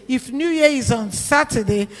Day. If New Year is on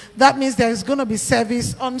Saturday, that means there is going to be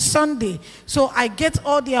service on Sunday. So I get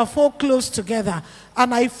all their 4 clothes together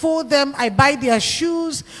and I fold them. I buy their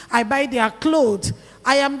shoes. I buy their clothes.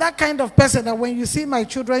 I am that kind of person that when you see my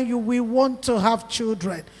children, you will want to have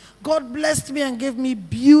children. God blessed me and gave me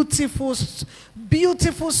beautiful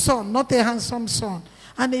son, not a handsome son,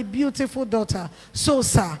 and a beautiful daughter. So,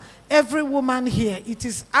 sir, every woman here, it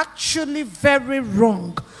is actually very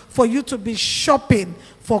wrong for you to be shopping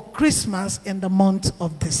for Christmas in the month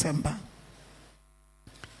of December.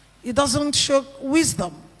 It doesn't show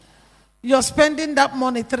wisdom. You're spending that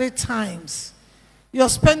money 3 times. You're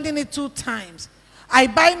spending it 2 times. I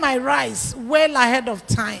buy my rice well ahead of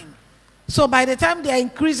time. So by the time they are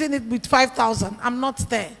increasing it with 5,000, I'm not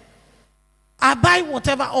there. I buy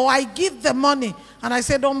whatever, or I give the money, and I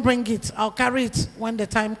say, don't bring it. I'll carry it when the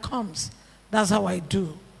time comes. That's how I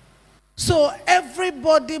do. So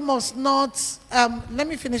everybody must not, let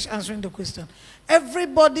me finish answering the question.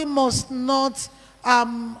 Everybody must not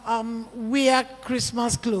wear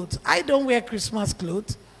Christmas clothes. I don't wear Christmas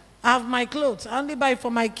clothes. I have my clothes. I only buy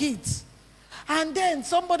for my kids. And then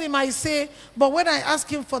somebody might say, but when I ask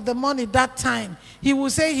him for the money that time, he will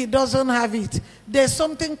say he doesn't have it. There's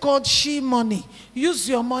something called she money. Use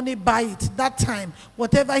your money, buy it. That time,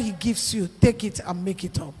 whatever he gives you, take it and make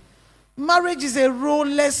it up. Marriage is a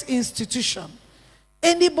role-less institution.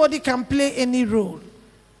 Anybody can play any role.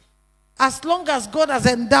 As long as God has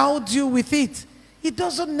endowed you with it, it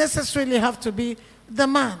doesn't necessarily have to be the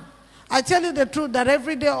man. I tell you the truth that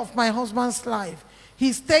every day of my husband's life,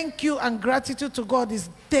 his thank you and gratitude to God is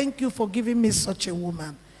thank you for giving me such a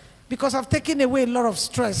woman. Because I've taken away a lot of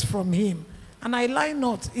stress from him. And I lie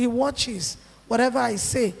not. He watches whatever I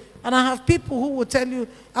say. And I have people who will tell you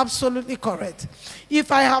absolutely correct.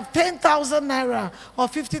 If I have 10,000 naira or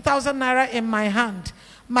 50,000 naira in my hand,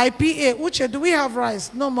 my PA, Uche, do we have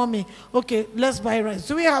rice? No, mommy. Okay, let's buy rice.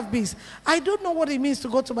 Do we have beans? I don't know what it means to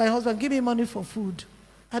go to my husband, give me money for food.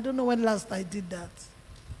 I don't know when last I did that.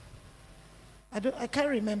 I can't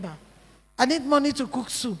remember. I need money to cook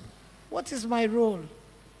soup. What is my role?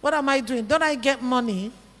 What am I doing? Don't I get money?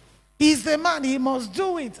 He's the man, he must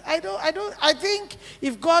do it. I think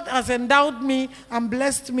if God has endowed me and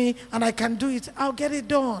blessed me and I can do it, I'll get it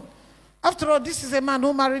done. After all, this is a man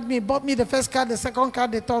who married me, bought me the first car, the second car,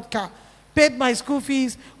 the third car, paid my school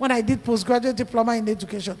fees when I did postgraduate diploma in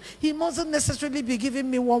education. He mustn't necessarily be giving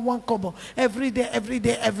me one kobo every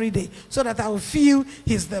day, so that I will feel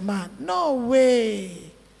he's the man. No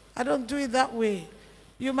way. I don't do it that way.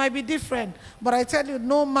 You might be different, but I tell you,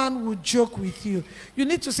 no man will joke with you. You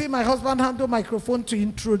need to see my husband handle microphone to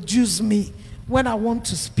introduce me when I want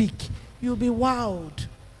to speak. You'll be wowed.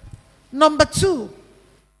 Number 2,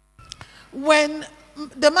 when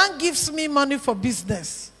the man gives me money for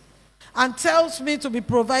business and tells me to be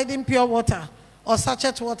providing pure water or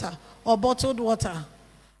sachet water or bottled water,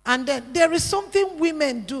 and then there is something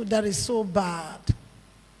women do that is so bad.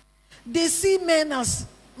 They see men as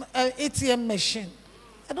an ATM machine.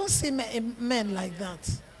 I don't see men like that.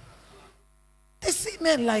 They see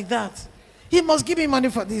men like that. He must give me money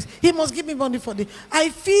for this. He must give me money for this. I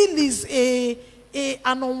feel he's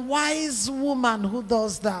an unwise woman who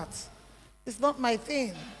does that. It's not my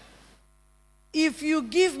thing. If you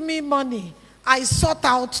give me money, I sort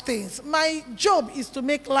out things. My job is to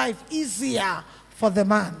make life easier for the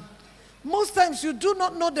man. Most times you do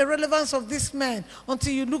not know the relevance of this man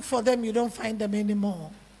until you look for them, you don't find them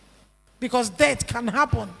anymore. Because death can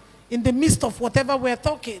happen in the midst of whatever we're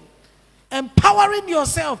talking. Empowering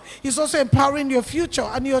yourself is also empowering your future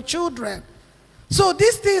and your children. So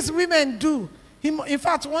these things women do. In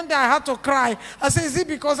fact, one day I had to cry. I said, is it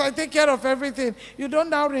because I take care of everything? You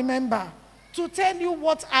don't now remember. To tell you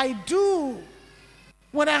what I do.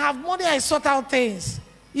 When I have money, I sort out things.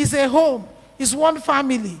 It's a home. It's one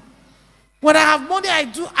family. When I have money,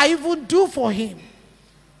 I even do for him.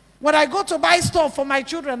 When I go to buy stuff for my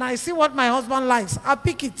children, I see what my husband likes. I'll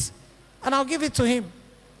pick it and I'll give it to him.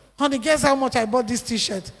 Honey, guess how much I bought this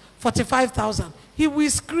t-shirt? 45,000. He will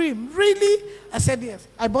scream, really? I said, yes.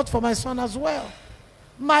 I bought for my son as well.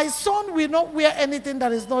 My son will not wear anything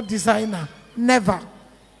that is not designer. Never.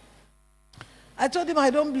 I told him,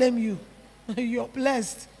 I don't blame you. You're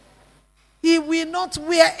blessed. He will not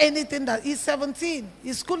wear anything that, he's 17.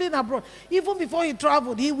 He's schooling abroad. Even before he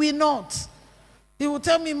traveled, he will not. He will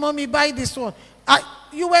tell me, Mommy, buy this one.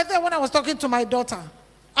 You were there when I was talking to my daughter.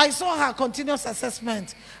 I saw her continuous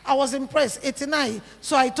assessment. I was impressed, 89.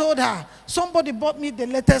 So I told her, somebody bought me the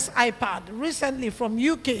latest iPad recently from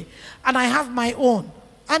UK, and I have my own.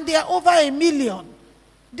 And they are over 1 million.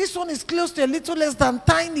 This one is close to a little less than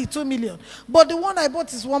tiny 2 million. But the one I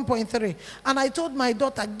bought is 1.3. And I told my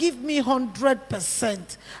daughter, give me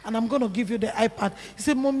 100%, and I'm going to give you the iPad. He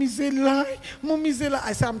said, Mommy, say lie. Mommy, say lie.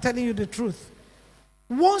 I said, I'm telling you the truth.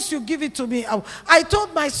 Once you give it to me, I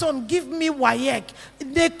told my son, give me WAEC,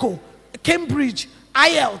 NECO, Cambridge,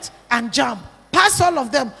 IELTS, and JAM. Pass all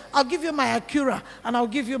of them. I'll give you my Acura, and I'll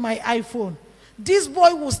give you my iPhone. This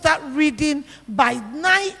boy will start reading by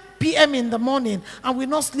 9 p.m. in the morning and will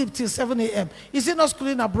not sleep till 7 a.m. Is he not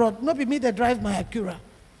schooling abroad? Not be me that drive my Acura.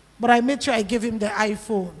 But I made sure I gave him the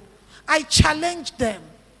iPhone. I challenged them.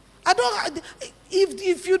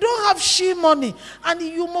 If you don't have she money, and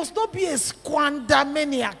you must not be a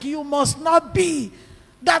squandermaniac, you must not be.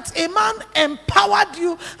 That a man empowered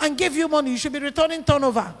you and gave you money, you should be returning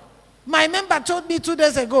turnover. My member told me 2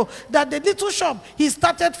 days ago that the little shop he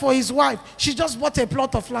started for his wife, she just bought a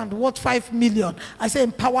plot of land worth 5 million. I say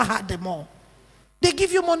empower her the more. They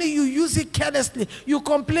give you money, you use it carelessly. You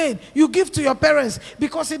complain, you give to your parents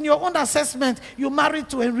because in your own assessment, you married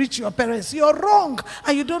to enrich your parents. You're wrong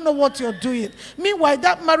and you don't know what you're doing. Meanwhile,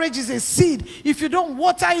 that marriage is a seed. If you don't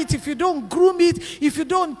water it, if you don't groom it, if you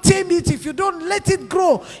don't tame it, if you don't let it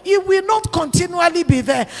grow, it will not continually be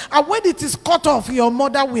there. And when it is cut off, your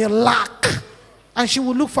mother will lack and she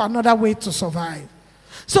will look for another way to survive.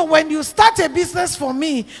 So when you start a business for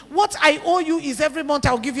me, what I owe you is every month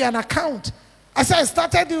I'll give you an account. I said I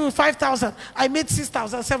started with 5,000. I made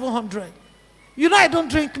 6,700. You know I don't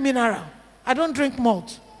drink mineral. I don't drink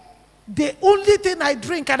malt. The only thing I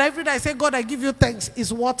drink, and every day I say, God, I give you thanks,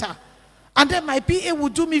 is water. And then my PA will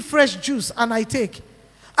do me fresh juice, and I take.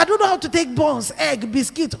 I don't know how to take buns, egg,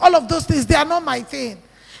 biscuit, all of those things. They are not my thing.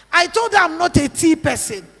 I told her I'm not a tea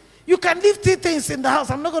person. You can leave tea things in the house.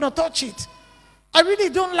 I'm not going to touch it. I really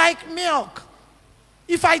don't like milk.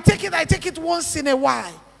 If I take it once in a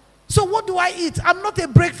while. So what do I eat? I'm not a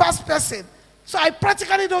breakfast person. So I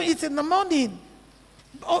practically don't eat in the morning.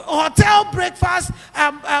 Hotel breakfast,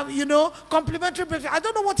 complimentary breakfast. I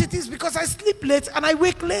don't know what it is because I sleep late and I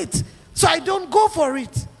wake late. So I don't go for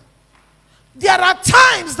it. There are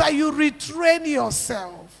times that you retrain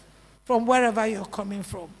yourself from wherever you're coming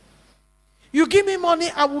from. You give me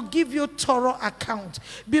money, I will give you thorough account.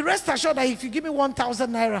 Be rest assured that if you give me 1,000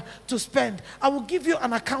 naira to spend, I will give you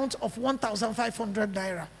an account of 1,500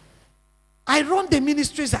 naira. I run the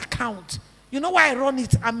ministry's account. You know why I run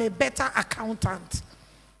it? I'm a better accountant.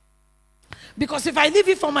 Because if I leave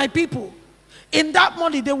it for my people, In that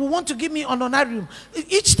money, they will want to give me an honorarium.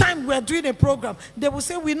 Each time we're doing a program, they will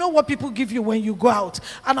say, we know what people give you when you go out.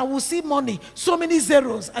 And I will see money, so many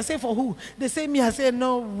zeros. I say, for who? They say me. I say,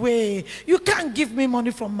 no way. You can't give me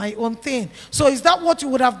money from my own thing. So is that what you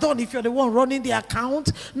would have done if you're the one running the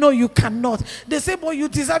account? No, you cannot. They say, but you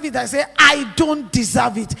deserve it. I say, I don't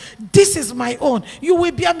deserve it. This is my own. You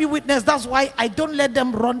will bear me witness. That's why I don't let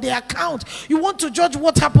them run the account. You want to judge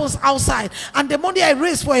what happens outside. And the money I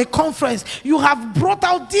raise for a conference, you have brought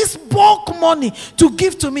out this bulk money to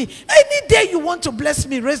give to me. Any day you want to bless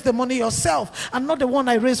me, raise the money yourself, and not the one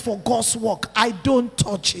I raise for God's work. I don't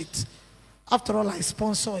touch it. After all, I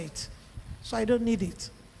sponsor it, so I don't need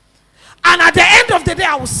it. And at the end of the day,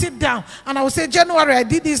 I will sit down and I will say, January, I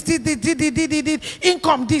did this, did,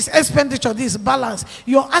 income this, expenditure this, balance.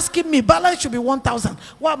 You're asking me, balance should be 1,000.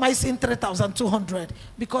 Why am I saying 3,200?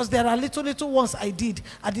 Because there are little ones I did.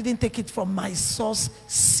 I didn't take it from my source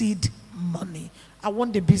seed money. I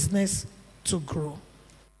want the business to grow.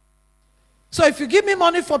 So if you give me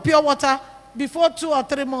money for pure water, before 2 or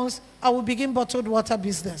 3 months, I will begin bottled water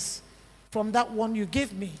business from that one you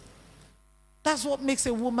give me. That's what makes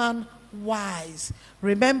a woman wise.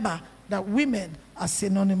 Remember that women are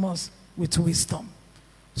synonymous with wisdom.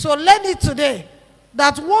 So learn it today,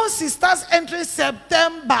 that once it starts entering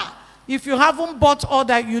September, if you haven't bought all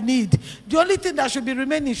that you need, the only thing that should be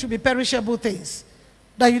remaining should be perishable things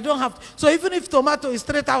that you don't have. So even if tomato is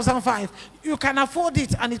 3,500, you can afford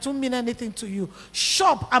it and it won't mean anything to you.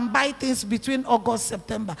 Shop and buy things between August,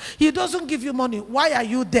 September. He doesn't give you money. Why are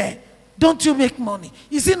you there? Don't you make money?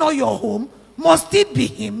 Is it not your home? Must it be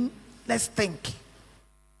him? Let's think.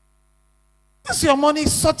 Use your money,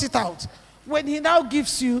 sort it out. When he now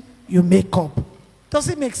gives you, you make up. Does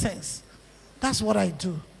it make sense? That's what I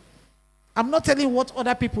do. I'm not telling you what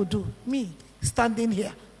other people do. Me, standing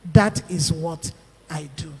here, that is what I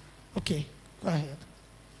do. Okay, go ahead.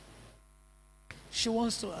 She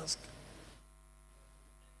wants to ask.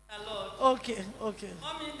 Hello. Okay.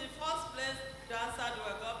 Mommy, in the first place, you answered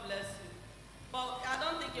well, God bless you. But I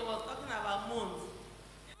don't think it was talking about months.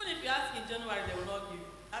 Even if you ask in January, they will not give you.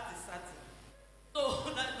 That is certain. So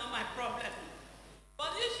that's not my problem.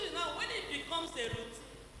 But the issue now, when it becomes a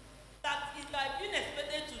routine, that is like being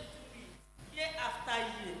expected to do it year after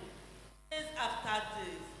year, days after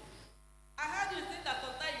days. I heard you say that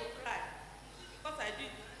sometimes you cry. Because I did.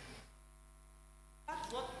 That's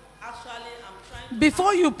what actually I'm trying to.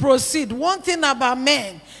 Before you proceed, one thing about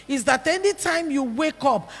men is that anytime you wake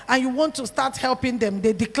up and you want to start helping them,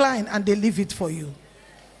 they decline and they leave it for you.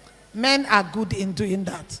 Men are good in doing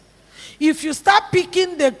that. If you start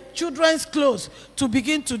picking the children's clothes to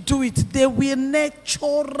begin to do it, they will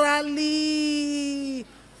naturally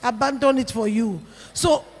abandon it for you.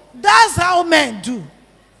 So that's how men do.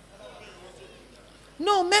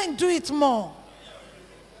 No, men do it more.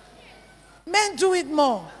 Men do it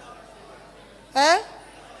more. Eh?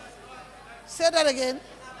 Say that again.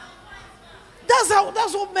 That's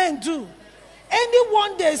what men do.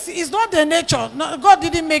 Anyone they see, it's not their nature. No, God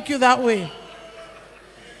didn't make you that way.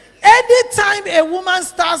 Anytime a woman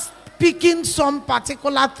starts picking some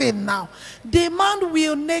particular thing now, the man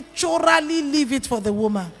will naturally leave it for the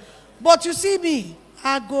woman. But you see me,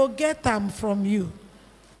 I go get them from you.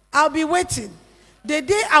 I'll be waiting. The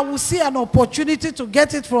day I will see an opportunity to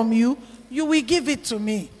get it from you, you will give it to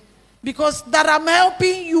me. Because that I'm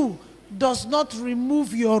helping you does not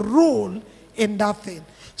remove your role in that thing.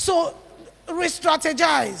 So,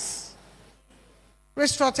 re-strategize.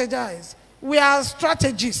 Re-strategize. We are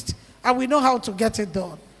strategists and we know how to get it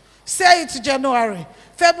done. Say it January.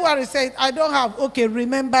 February, say it, I don't have. Okay,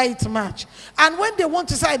 remember it March. And when they want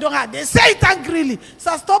to say I don't have, they say it angrily.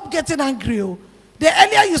 So stop getting angry. Oh. The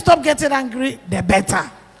earlier you stop getting angry, the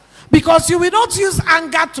better. Because you will not use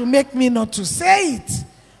anger to make me not to say it.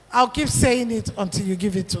 I'll keep saying it until you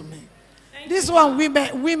give it to me. This one,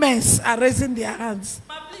 women are raising their hands.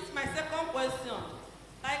 My second question.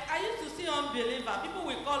 Like, I used to see unbelievers. People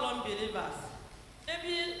will call unbelievers.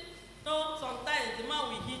 Maybe, sometimes the man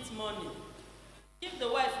will hit money. Give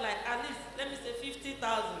the wife, like, at least, let me say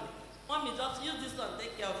 50,000. Mommy, just use this one,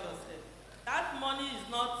 take care of yourself. That money is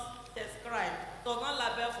not described. Does not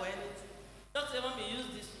label for anything. Just say, mommy, use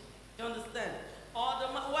this. You understand? Or the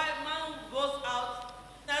white man goes out,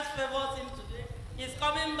 that favors him today. He's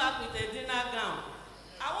coming back with a dinner gown.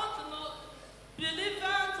 I want to know,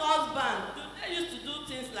 believers' husband, do they used to do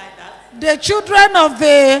things like that? The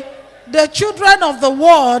children of the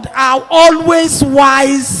world are always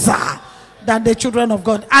wiser than the children of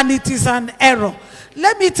God, and it is an error.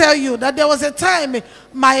 Let me tell you that there was a time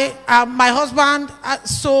my husband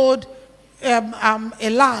sold a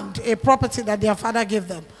land, a property that their father gave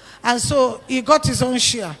them, And so he got his own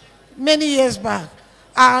share many years back.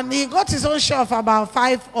 And he got his own share of about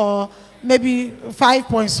 5 or maybe 5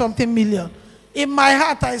 point something million. In my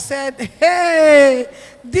heart, I said, hey,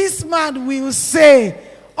 this man will say,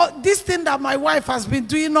 oh, this thing that my wife has been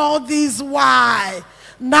doing all this, why?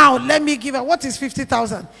 Now, let me give her, what is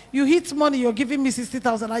 50,000? You hit money, you're giving me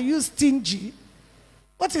 60,000. Are you stingy?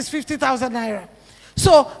 What is 50,000 naira?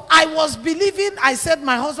 So I was believing, I said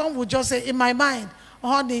my husband would just say in my mind,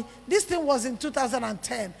 honey, this thing was in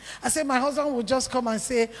 2010. I said my husband would just come and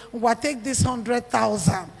say, we'll take this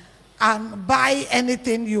 100,000 and buy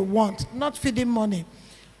anything you want, not feeding money.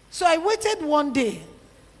 So I waited one day,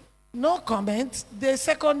 no comment. The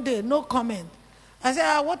second day, no comment. I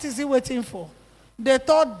said, what is he waiting for? The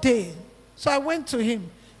third day. So I went to him.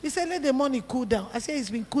 He said, let the money cool down. I said, it's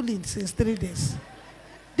been cooling since 3 days.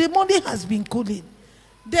 The money has been cooling.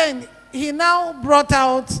 Then he now brought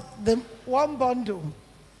out the one bundle.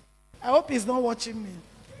 I hope he's not watching me.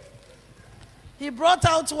 He brought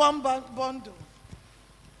out one bundle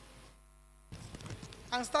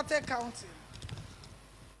and started counting.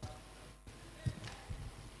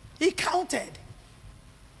 He counted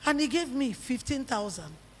and he gave me 15,000.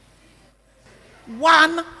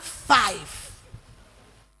 15.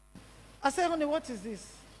 I said, honey, what is this?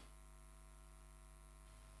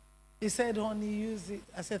 He said, honey, use it.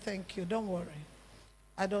 I said, thank you. Don't worry.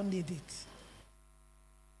 I don't need it.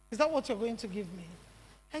 Is that what you're going to give me?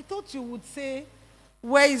 I thought you would say,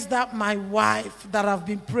 where is that my wife that I've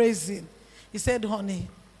been praising? He said, honey,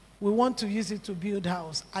 we want to use it to build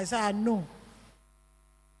house. I said, I know.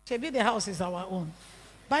 Maybe the house is our own.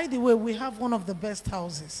 By the way, we have one of the best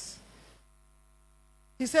houses.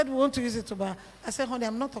 He said, we want to use it to buy. I said, honey,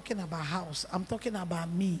 I'm not talking about house. I'm talking about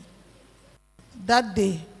me. That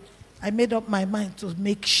day, I made up my mind to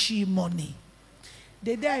make she money.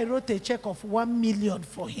 The day I wrote a check of 1 million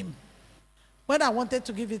for him. When I wanted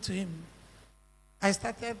to give it to him, I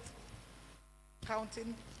started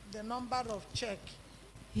counting the number of check.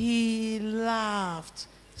 He laughed.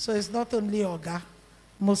 So it's not only Oga.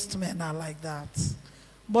 Most men are like that.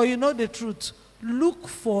 But you know the truth. Look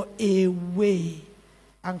for a way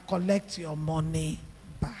and collect your money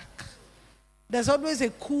back. There's always a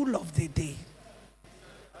cool of the day.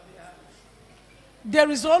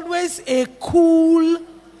 There is always a cool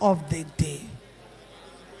of the day.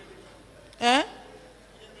 Eh?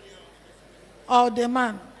 Or the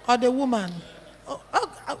man, or the woman.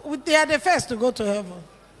 They are the first to go to heaven.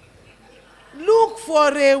 Look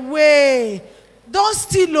for a way. Don't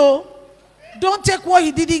steal, oh. Don't take what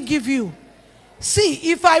he didn't give you.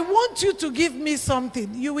 See, if I want you to give me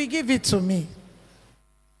something, you will give it to me.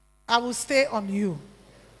 I will stay on you.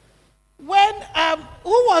 When, who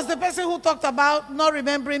was the person who talked about not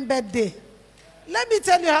remembering birthday? Let me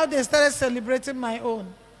tell you how they started celebrating my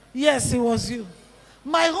own. Yes, it was you.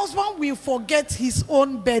 My husband will forget his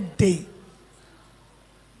own birthday.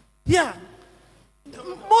 Yeah.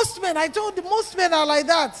 Most men, I told you, most men are like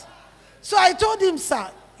that. So I told him, sir,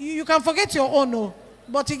 you can forget your own, no,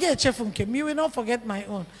 but you get a chef from Kim. You will not forget my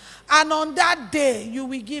own. And on that day, you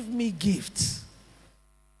will give me gifts.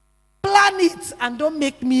 Plan it and don't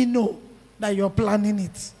make me know that you're planning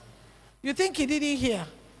it. You think he didn't hear?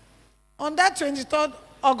 On that 23rd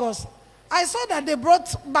August, I saw that they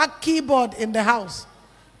brought back keyboard in the house.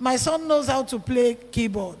 My son knows how to play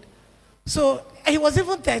keyboard. So he was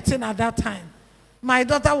even 13 at that time. My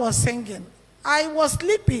daughter was singing. I was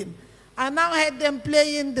sleeping. I now heard them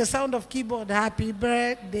playing the sound of keyboard. Happy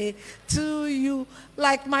birthday to you.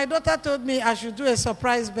 Like my daughter told me I should do a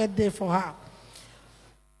surprise birthday for her.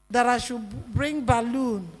 That I should bring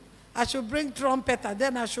balloon. I should bring trumpeter.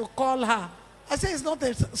 Then I should call her. I said it's not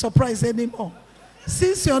a surprise anymore.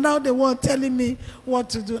 Since you're now the one telling me what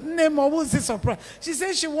to do. Nemo, what's the surprise? She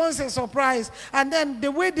said she wants a surprise. And then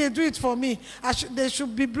the way they do it for me, they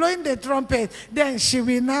should be blowing the trumpet. Then she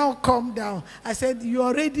will now come down. I said, you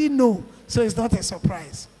already know. So it's not a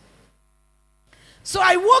surprise. So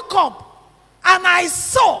I woke up and I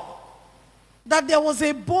saw that there was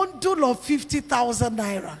a bundle of 50,000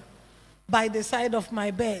 naira by the side of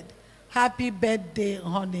my bed. Happy birthday,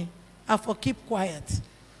 honey. I for keep quiet.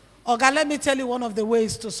 Oga, let me tell you one of the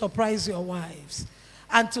ways to surprise your wives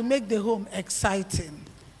and to make the home exciting.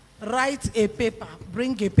 Write a paper,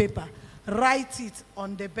 bring a paper, write it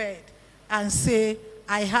on the bed and say,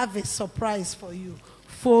 I have a surprise for you.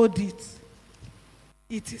 Fold it.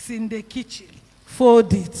 It is in the kitchen.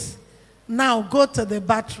 Fold it. Now go to the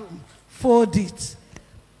bathroom. Fold it.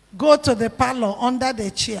 Go to the parlor under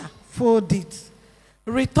the chair. Fold it.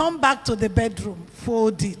 Return back to the bedroom.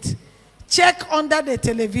 Fold it. Check under the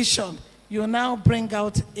television. You now bring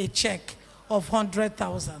out a check of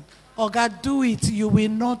 100,000. Oh God, do it. You will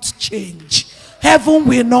not change. Heaven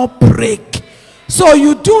will not break. So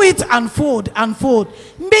you do it and fold and fold.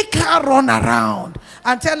 Make her run around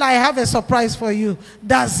and tell her, I have a surprise for you.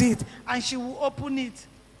 That's it. And she will open it.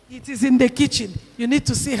 It is in the kitchen. You need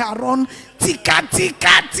to see her run. Tika,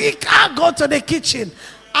 tika, tika. Go to the kitchen.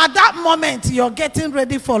 At that moment, you're getting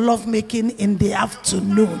ready for lovemaking in the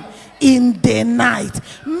afternoon. In the night.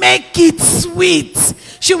 Make it sweet.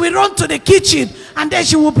 She will run to the kitchen and then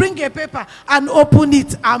she will bring a paper and open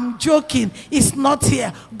it. I'm joking. It's not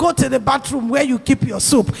here. Go to the bathroom where you keep your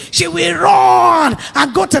soup. She will run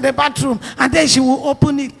and go to the bathroom and then she will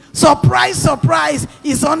open it. Surprise, surprise,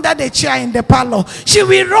 is under the chair in the parlor. She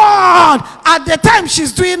will run. At the time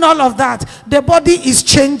she's doing all of that, the body is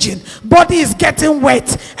changing. Body is getting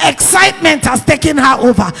wet. Excitement has taken her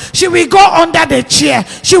over. She will go under the chair.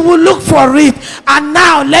 She will look for it. And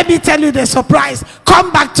now, let me tell you the surprise.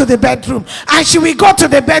 Come back to the bedroom. And she will go to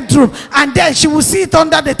the bedroom. And then she will see it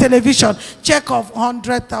under the television. Check of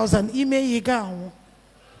 100,000.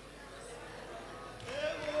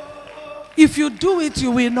 If you do it, you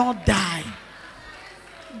will not die.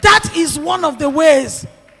 That is one of the ways.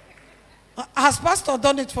 Has Pastor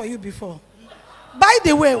done it for you before? By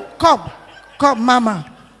the way, come,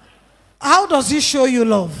 mama. How does he show you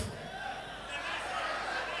love?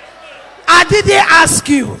 I didn't ask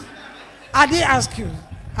you. I didn't ask you.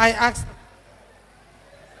 I asked.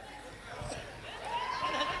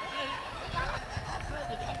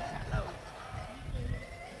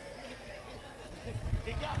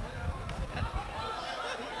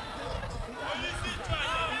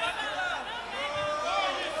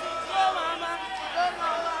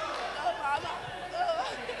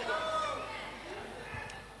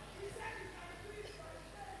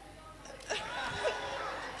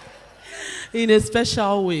 In a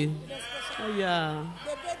special way. Yeah.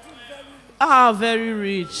 Very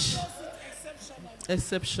rich.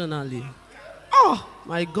 Exceptionally. Oh,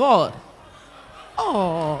 my God.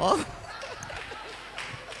 Oh.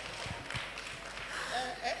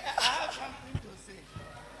 I have something to say.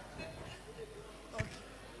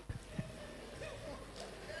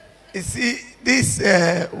 You see, this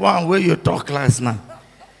one where you talk last night,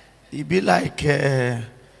 it be like,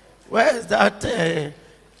 where is that,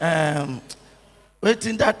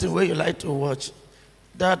 waiting that thing where you like to watch,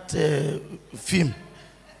 that film,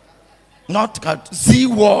 not Z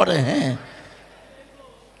Word.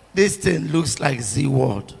 This thing looks like Z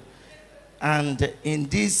Word. And in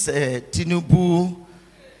this Tinubu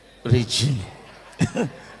regime,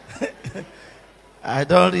 I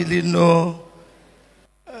don't really know.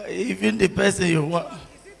 Even the person you want. Is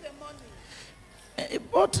it the money? He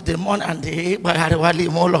bought the money and the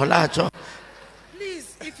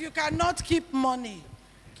Please, if you cannot keep money,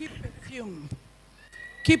 keep perfume,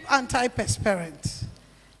 keep antiperspirant,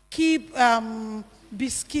 keep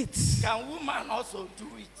biscuits. Can woman also do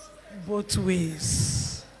it? Both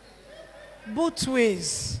ways. Both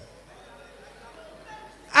ways.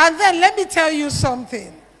 And then let me tell you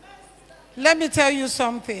something.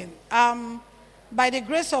 By the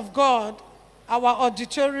grace of God, our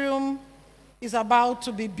auditorium is about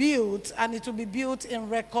to be built, and it will be built in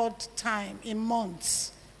record time, in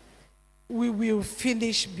months. We will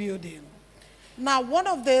finish building. Now, one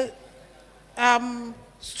of the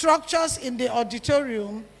structures in the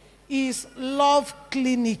auditorium is Love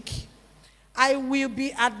Clinic. I will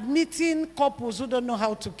be admitting couples who don't know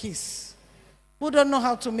how to kiss, who don't know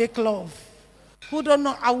how to make love, who don't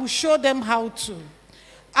know. I will show them how to.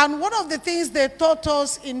 And one of the things they taught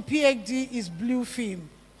us in Ph.D. is blue film.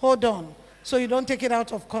 Hold on, so you don't take it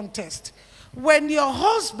out of context. When your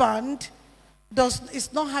husband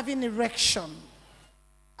is not having erection,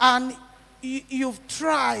 and you've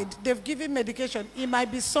tried, they've given medication, it might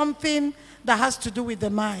be something that has to do with the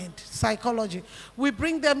mind, psychology. We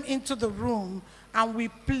bring them into the room and we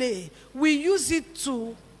play. We use it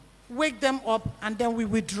to wake them up and then we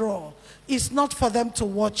withdraw. It's not for them to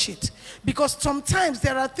watch it. Because sometimes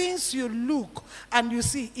there are things you look and you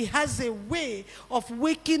see, it has a way of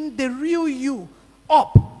waking the real you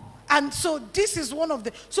up. And so this is one of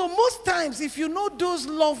the, so most times if you know those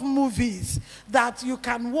love movies that you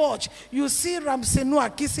can watch, you see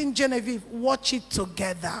Ramsenua kissing Genevieve, watch it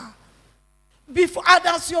together. Before, and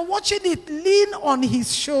as you're watching it, lean on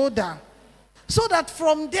his shoulder. So that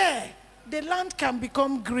from there, the land can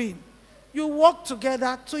become green. You walk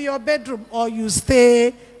together to your bedroom or you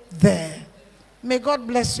stay there. May God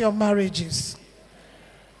bless your marriages.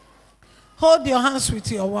 Hold your hands with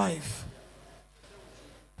your wife.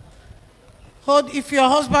 Hold, if your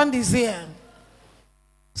husband is here,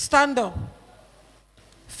 stand up.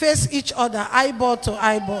 Face each other, eyeball to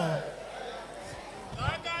eyeball.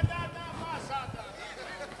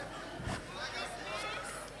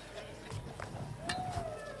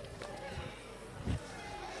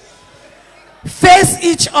 Face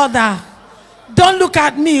each other. Don't look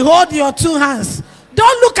at me. Hold your two hands.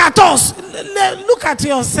 Don't look at us. Look at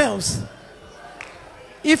yourselves.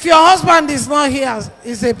 If your husband is not here,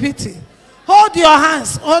 it's a pity. Hold your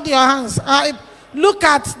hands. Hold your hands. Look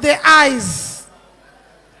at the eyes.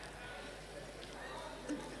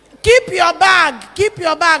 Keep your bag. Keep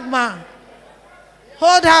your bag, man.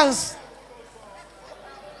 Hold hands.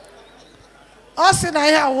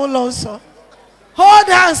 Also. Hold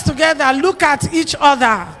hands together. Look at each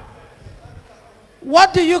other.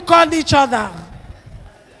 What do you call each other?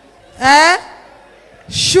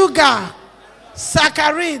 Sugar,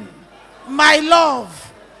 saccharine, my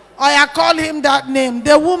love. Or I call him that name.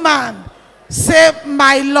 The woman, say,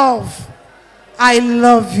 my love. I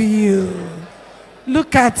love you.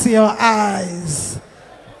 Look at your eyes.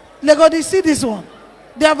 Lego, do you see this one?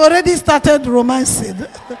 They have already started romancing.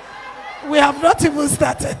 We have not even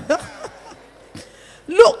started.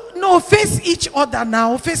 Look, no, face each other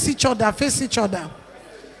now. Face each other, face each other.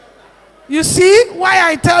 You see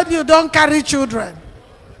why I tell you don't carry children?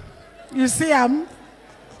 You see,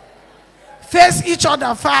 face each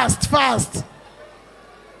other fast, fast.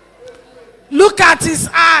 Look at his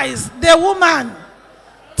eyes. The woman,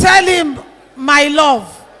 tell him, my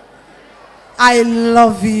love, I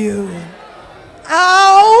love you.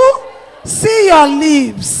 Oh, see your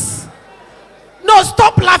lips. No,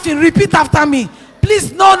 stop laughing. Repeat after me.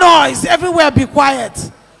 Please, no noise. Everywhere be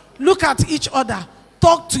quiet. Look at each other.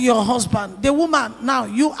 Talk to your husband. The woman, now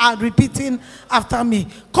you are repeating after me.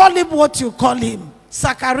 Call him what you call him.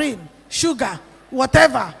 Saccharine, sugar,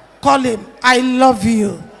 whatever. Call him. I love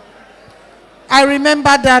you. I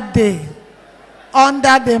remember that day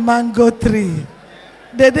under the mango tree.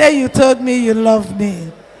 The day you told me you love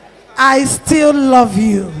me. I still love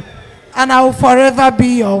you. And I will forever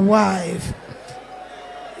be your wife.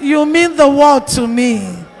 You mean the world to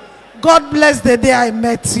me. God bless the day I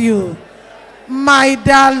met you. My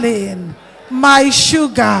darling, my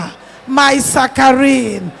sugar, my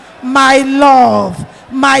saccharine, my love,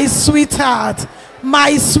 my sweetheart,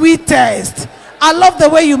 my sweetest. I love the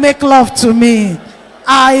way you make love to me.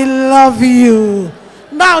 I love you.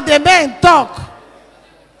 Now the men talk.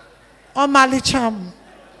 Omalicham,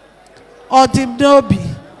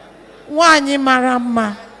 Odimnobi, Wanyi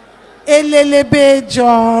Marama, Elelebe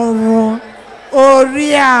Joro,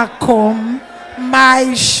 Oriakom,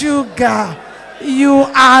 my sugar. You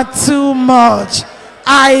are too much.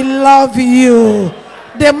 I love you.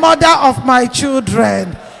 The mother of my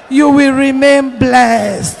children. You will remain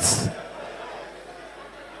blessed.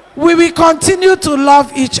 We will continue to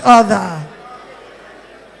love each other.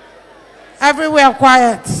 Everywhere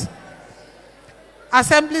quiet.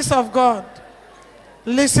 Assemblies of God,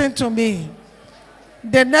 listen to me.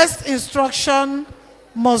 The next instruction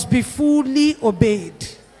must be fully obeyed.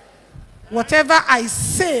 Whatever I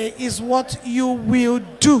say is what you will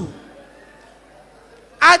do.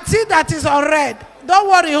 Until that is on red, don't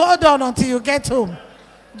worry, hold on until you get home.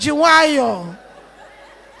 Jiwayo.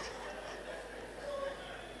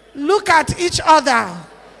 Look at each other.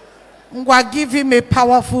 Ngwa, give him a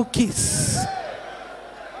powerful kiss.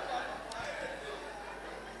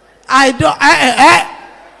 I don't.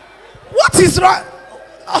 What is wrong?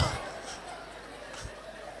 Oh.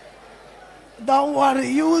 Don't worry,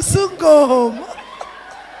 you will soon go home.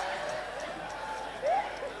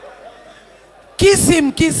 Kiss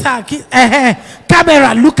him, kiss her. Kiss,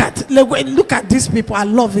 Camera, look at these people. I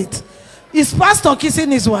love it. Is Pastor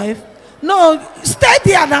kissing his wife? No, stay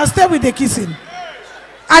there now. Stay with the kissing.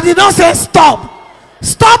 I did not say stop.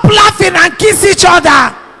 Stop laughing and kiss each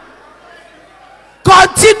other.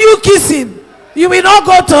 Continue kissing. You will not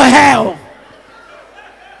go to hell.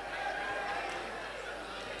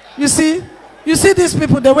 You see? You see these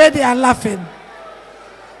people, the way they are laughing.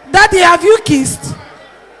 Daddy, have you kissed?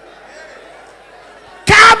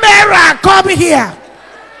 Camera, come here.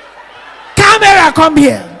 Camera, come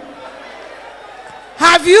here.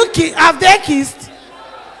 Have they kissed?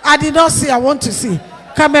 I did not see. I want to see.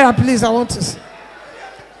 Camera, please. I want to see.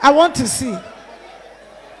 I want to see.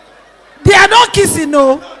 They are not kissing,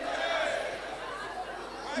 no.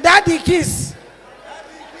 Daddy, kiss.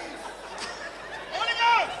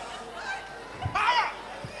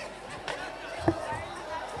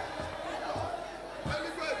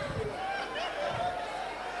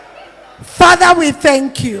 Father, we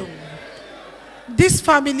thank you. These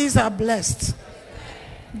families are blessed.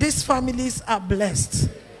 These families are blessed.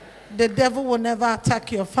 The devil will never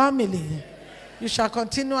attack your family. You shall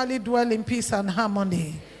continually dwell in peace and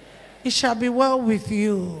harmony. It shall be well with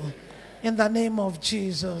you in the name of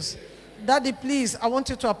Jesus. Daddy, please, I want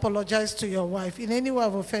you to apologize to your wife. In any way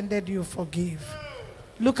I've offended you, forgive.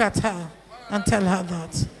 Look at her. and tell her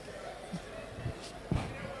that.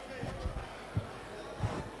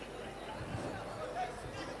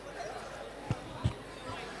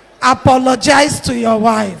 Apologize to your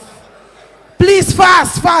wife. Please,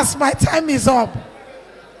 fast. My time is up.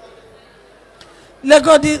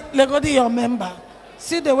 Legodi, your member.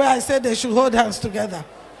 See the way I said they should hold hands together.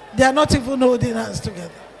 They are not even holding hands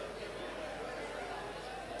together.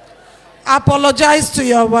 Apologize to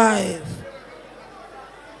your wife.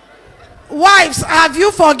 Wives, have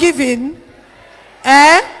you forgiven?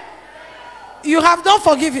 You have not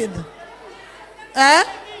forgiven.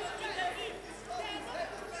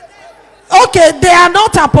 Okay, they are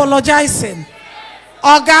not apologizing.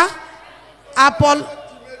 Oga,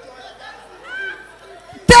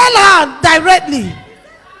 tell her directly.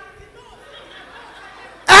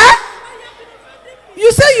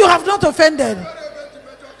 You say you have not offended.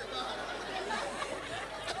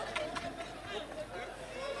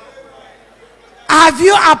 Have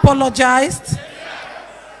you apologized?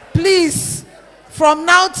 Please, from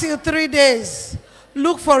now till 3 days,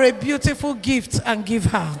 look for a beautiful gift and give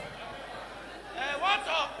her.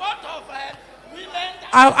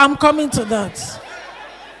 I'm coming to that.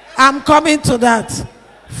 I'm coming to that.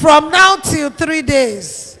 From now till 3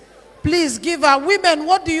 days, please give her. Women,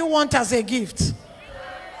 what do you want as a gift?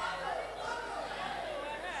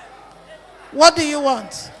 What do you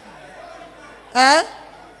want?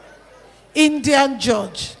 Indian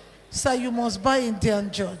George. Sir, you must buy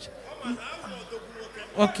Indian George.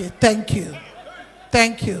 Okay, thank you.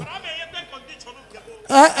 Thank you.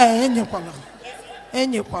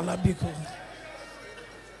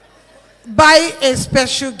 Buy a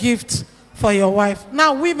special gift for your wife.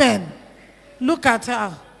 Now, women, look at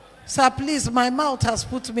her. Sir, please, my mouth has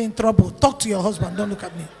put me in trouble. Talk to your husband, don't look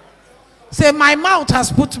at me. Say, my mouth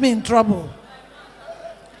has put me in trouble.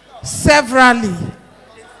 Severally.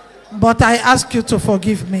 But I ask you to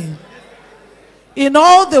forgive me. In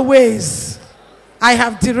all the ways I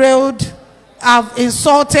have derailed, I've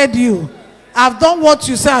insulted you, I've done what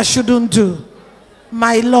you say I shouldn't do.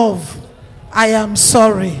 My love, I am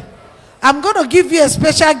sorry. I'm going to give you a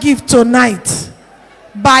special gift tonight.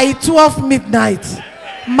 By 12 midnight,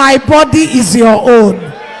 my body is your own.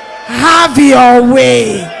 Have your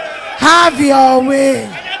way. Have your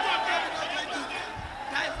way.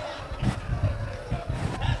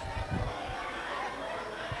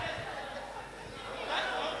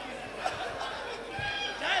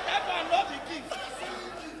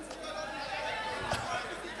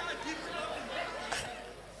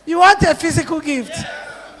 You want a physical gift?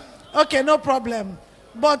 Okay, no problem.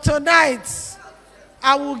 But tonight,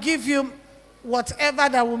 I will give you whatever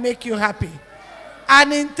that will make you happy.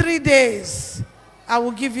 And in 3 days, I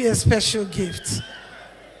will give you a special gift.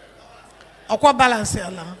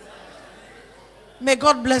 May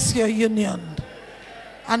God bless your union.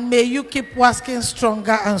 And may you keep working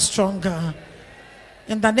stronger and stronger.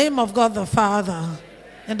 In the name of God the Father,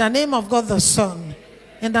 in the name of God the Son,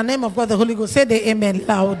 in the name of God the Holy Ghost, say the amen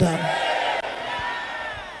louder.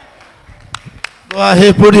 Go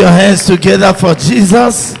ahead, put your hands together for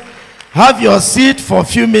Jesus. Have your seat for a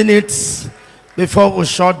few minutes before we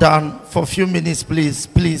shut down. For a few minutes, please,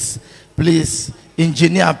 please, please.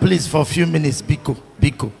 Engineer, please, for a few minutes. Biko.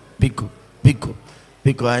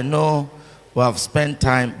 I know we have spent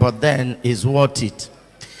time, but then it's worth it.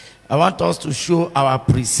 I want us to show our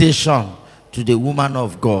appreciation to the woman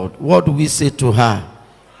of God. What do we say to her?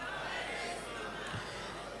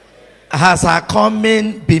 Has her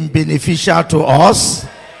coming been beneficial to us?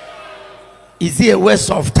 Is it a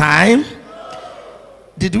waste of time?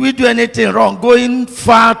 Did we do anything wrong going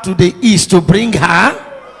far to the east to bring her?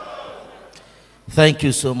 Thank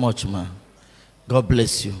you so much, ma. God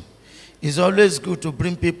bless you. It's always good to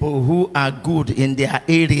bring people who are good in their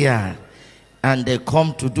area and they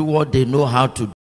come to do what they know how to do.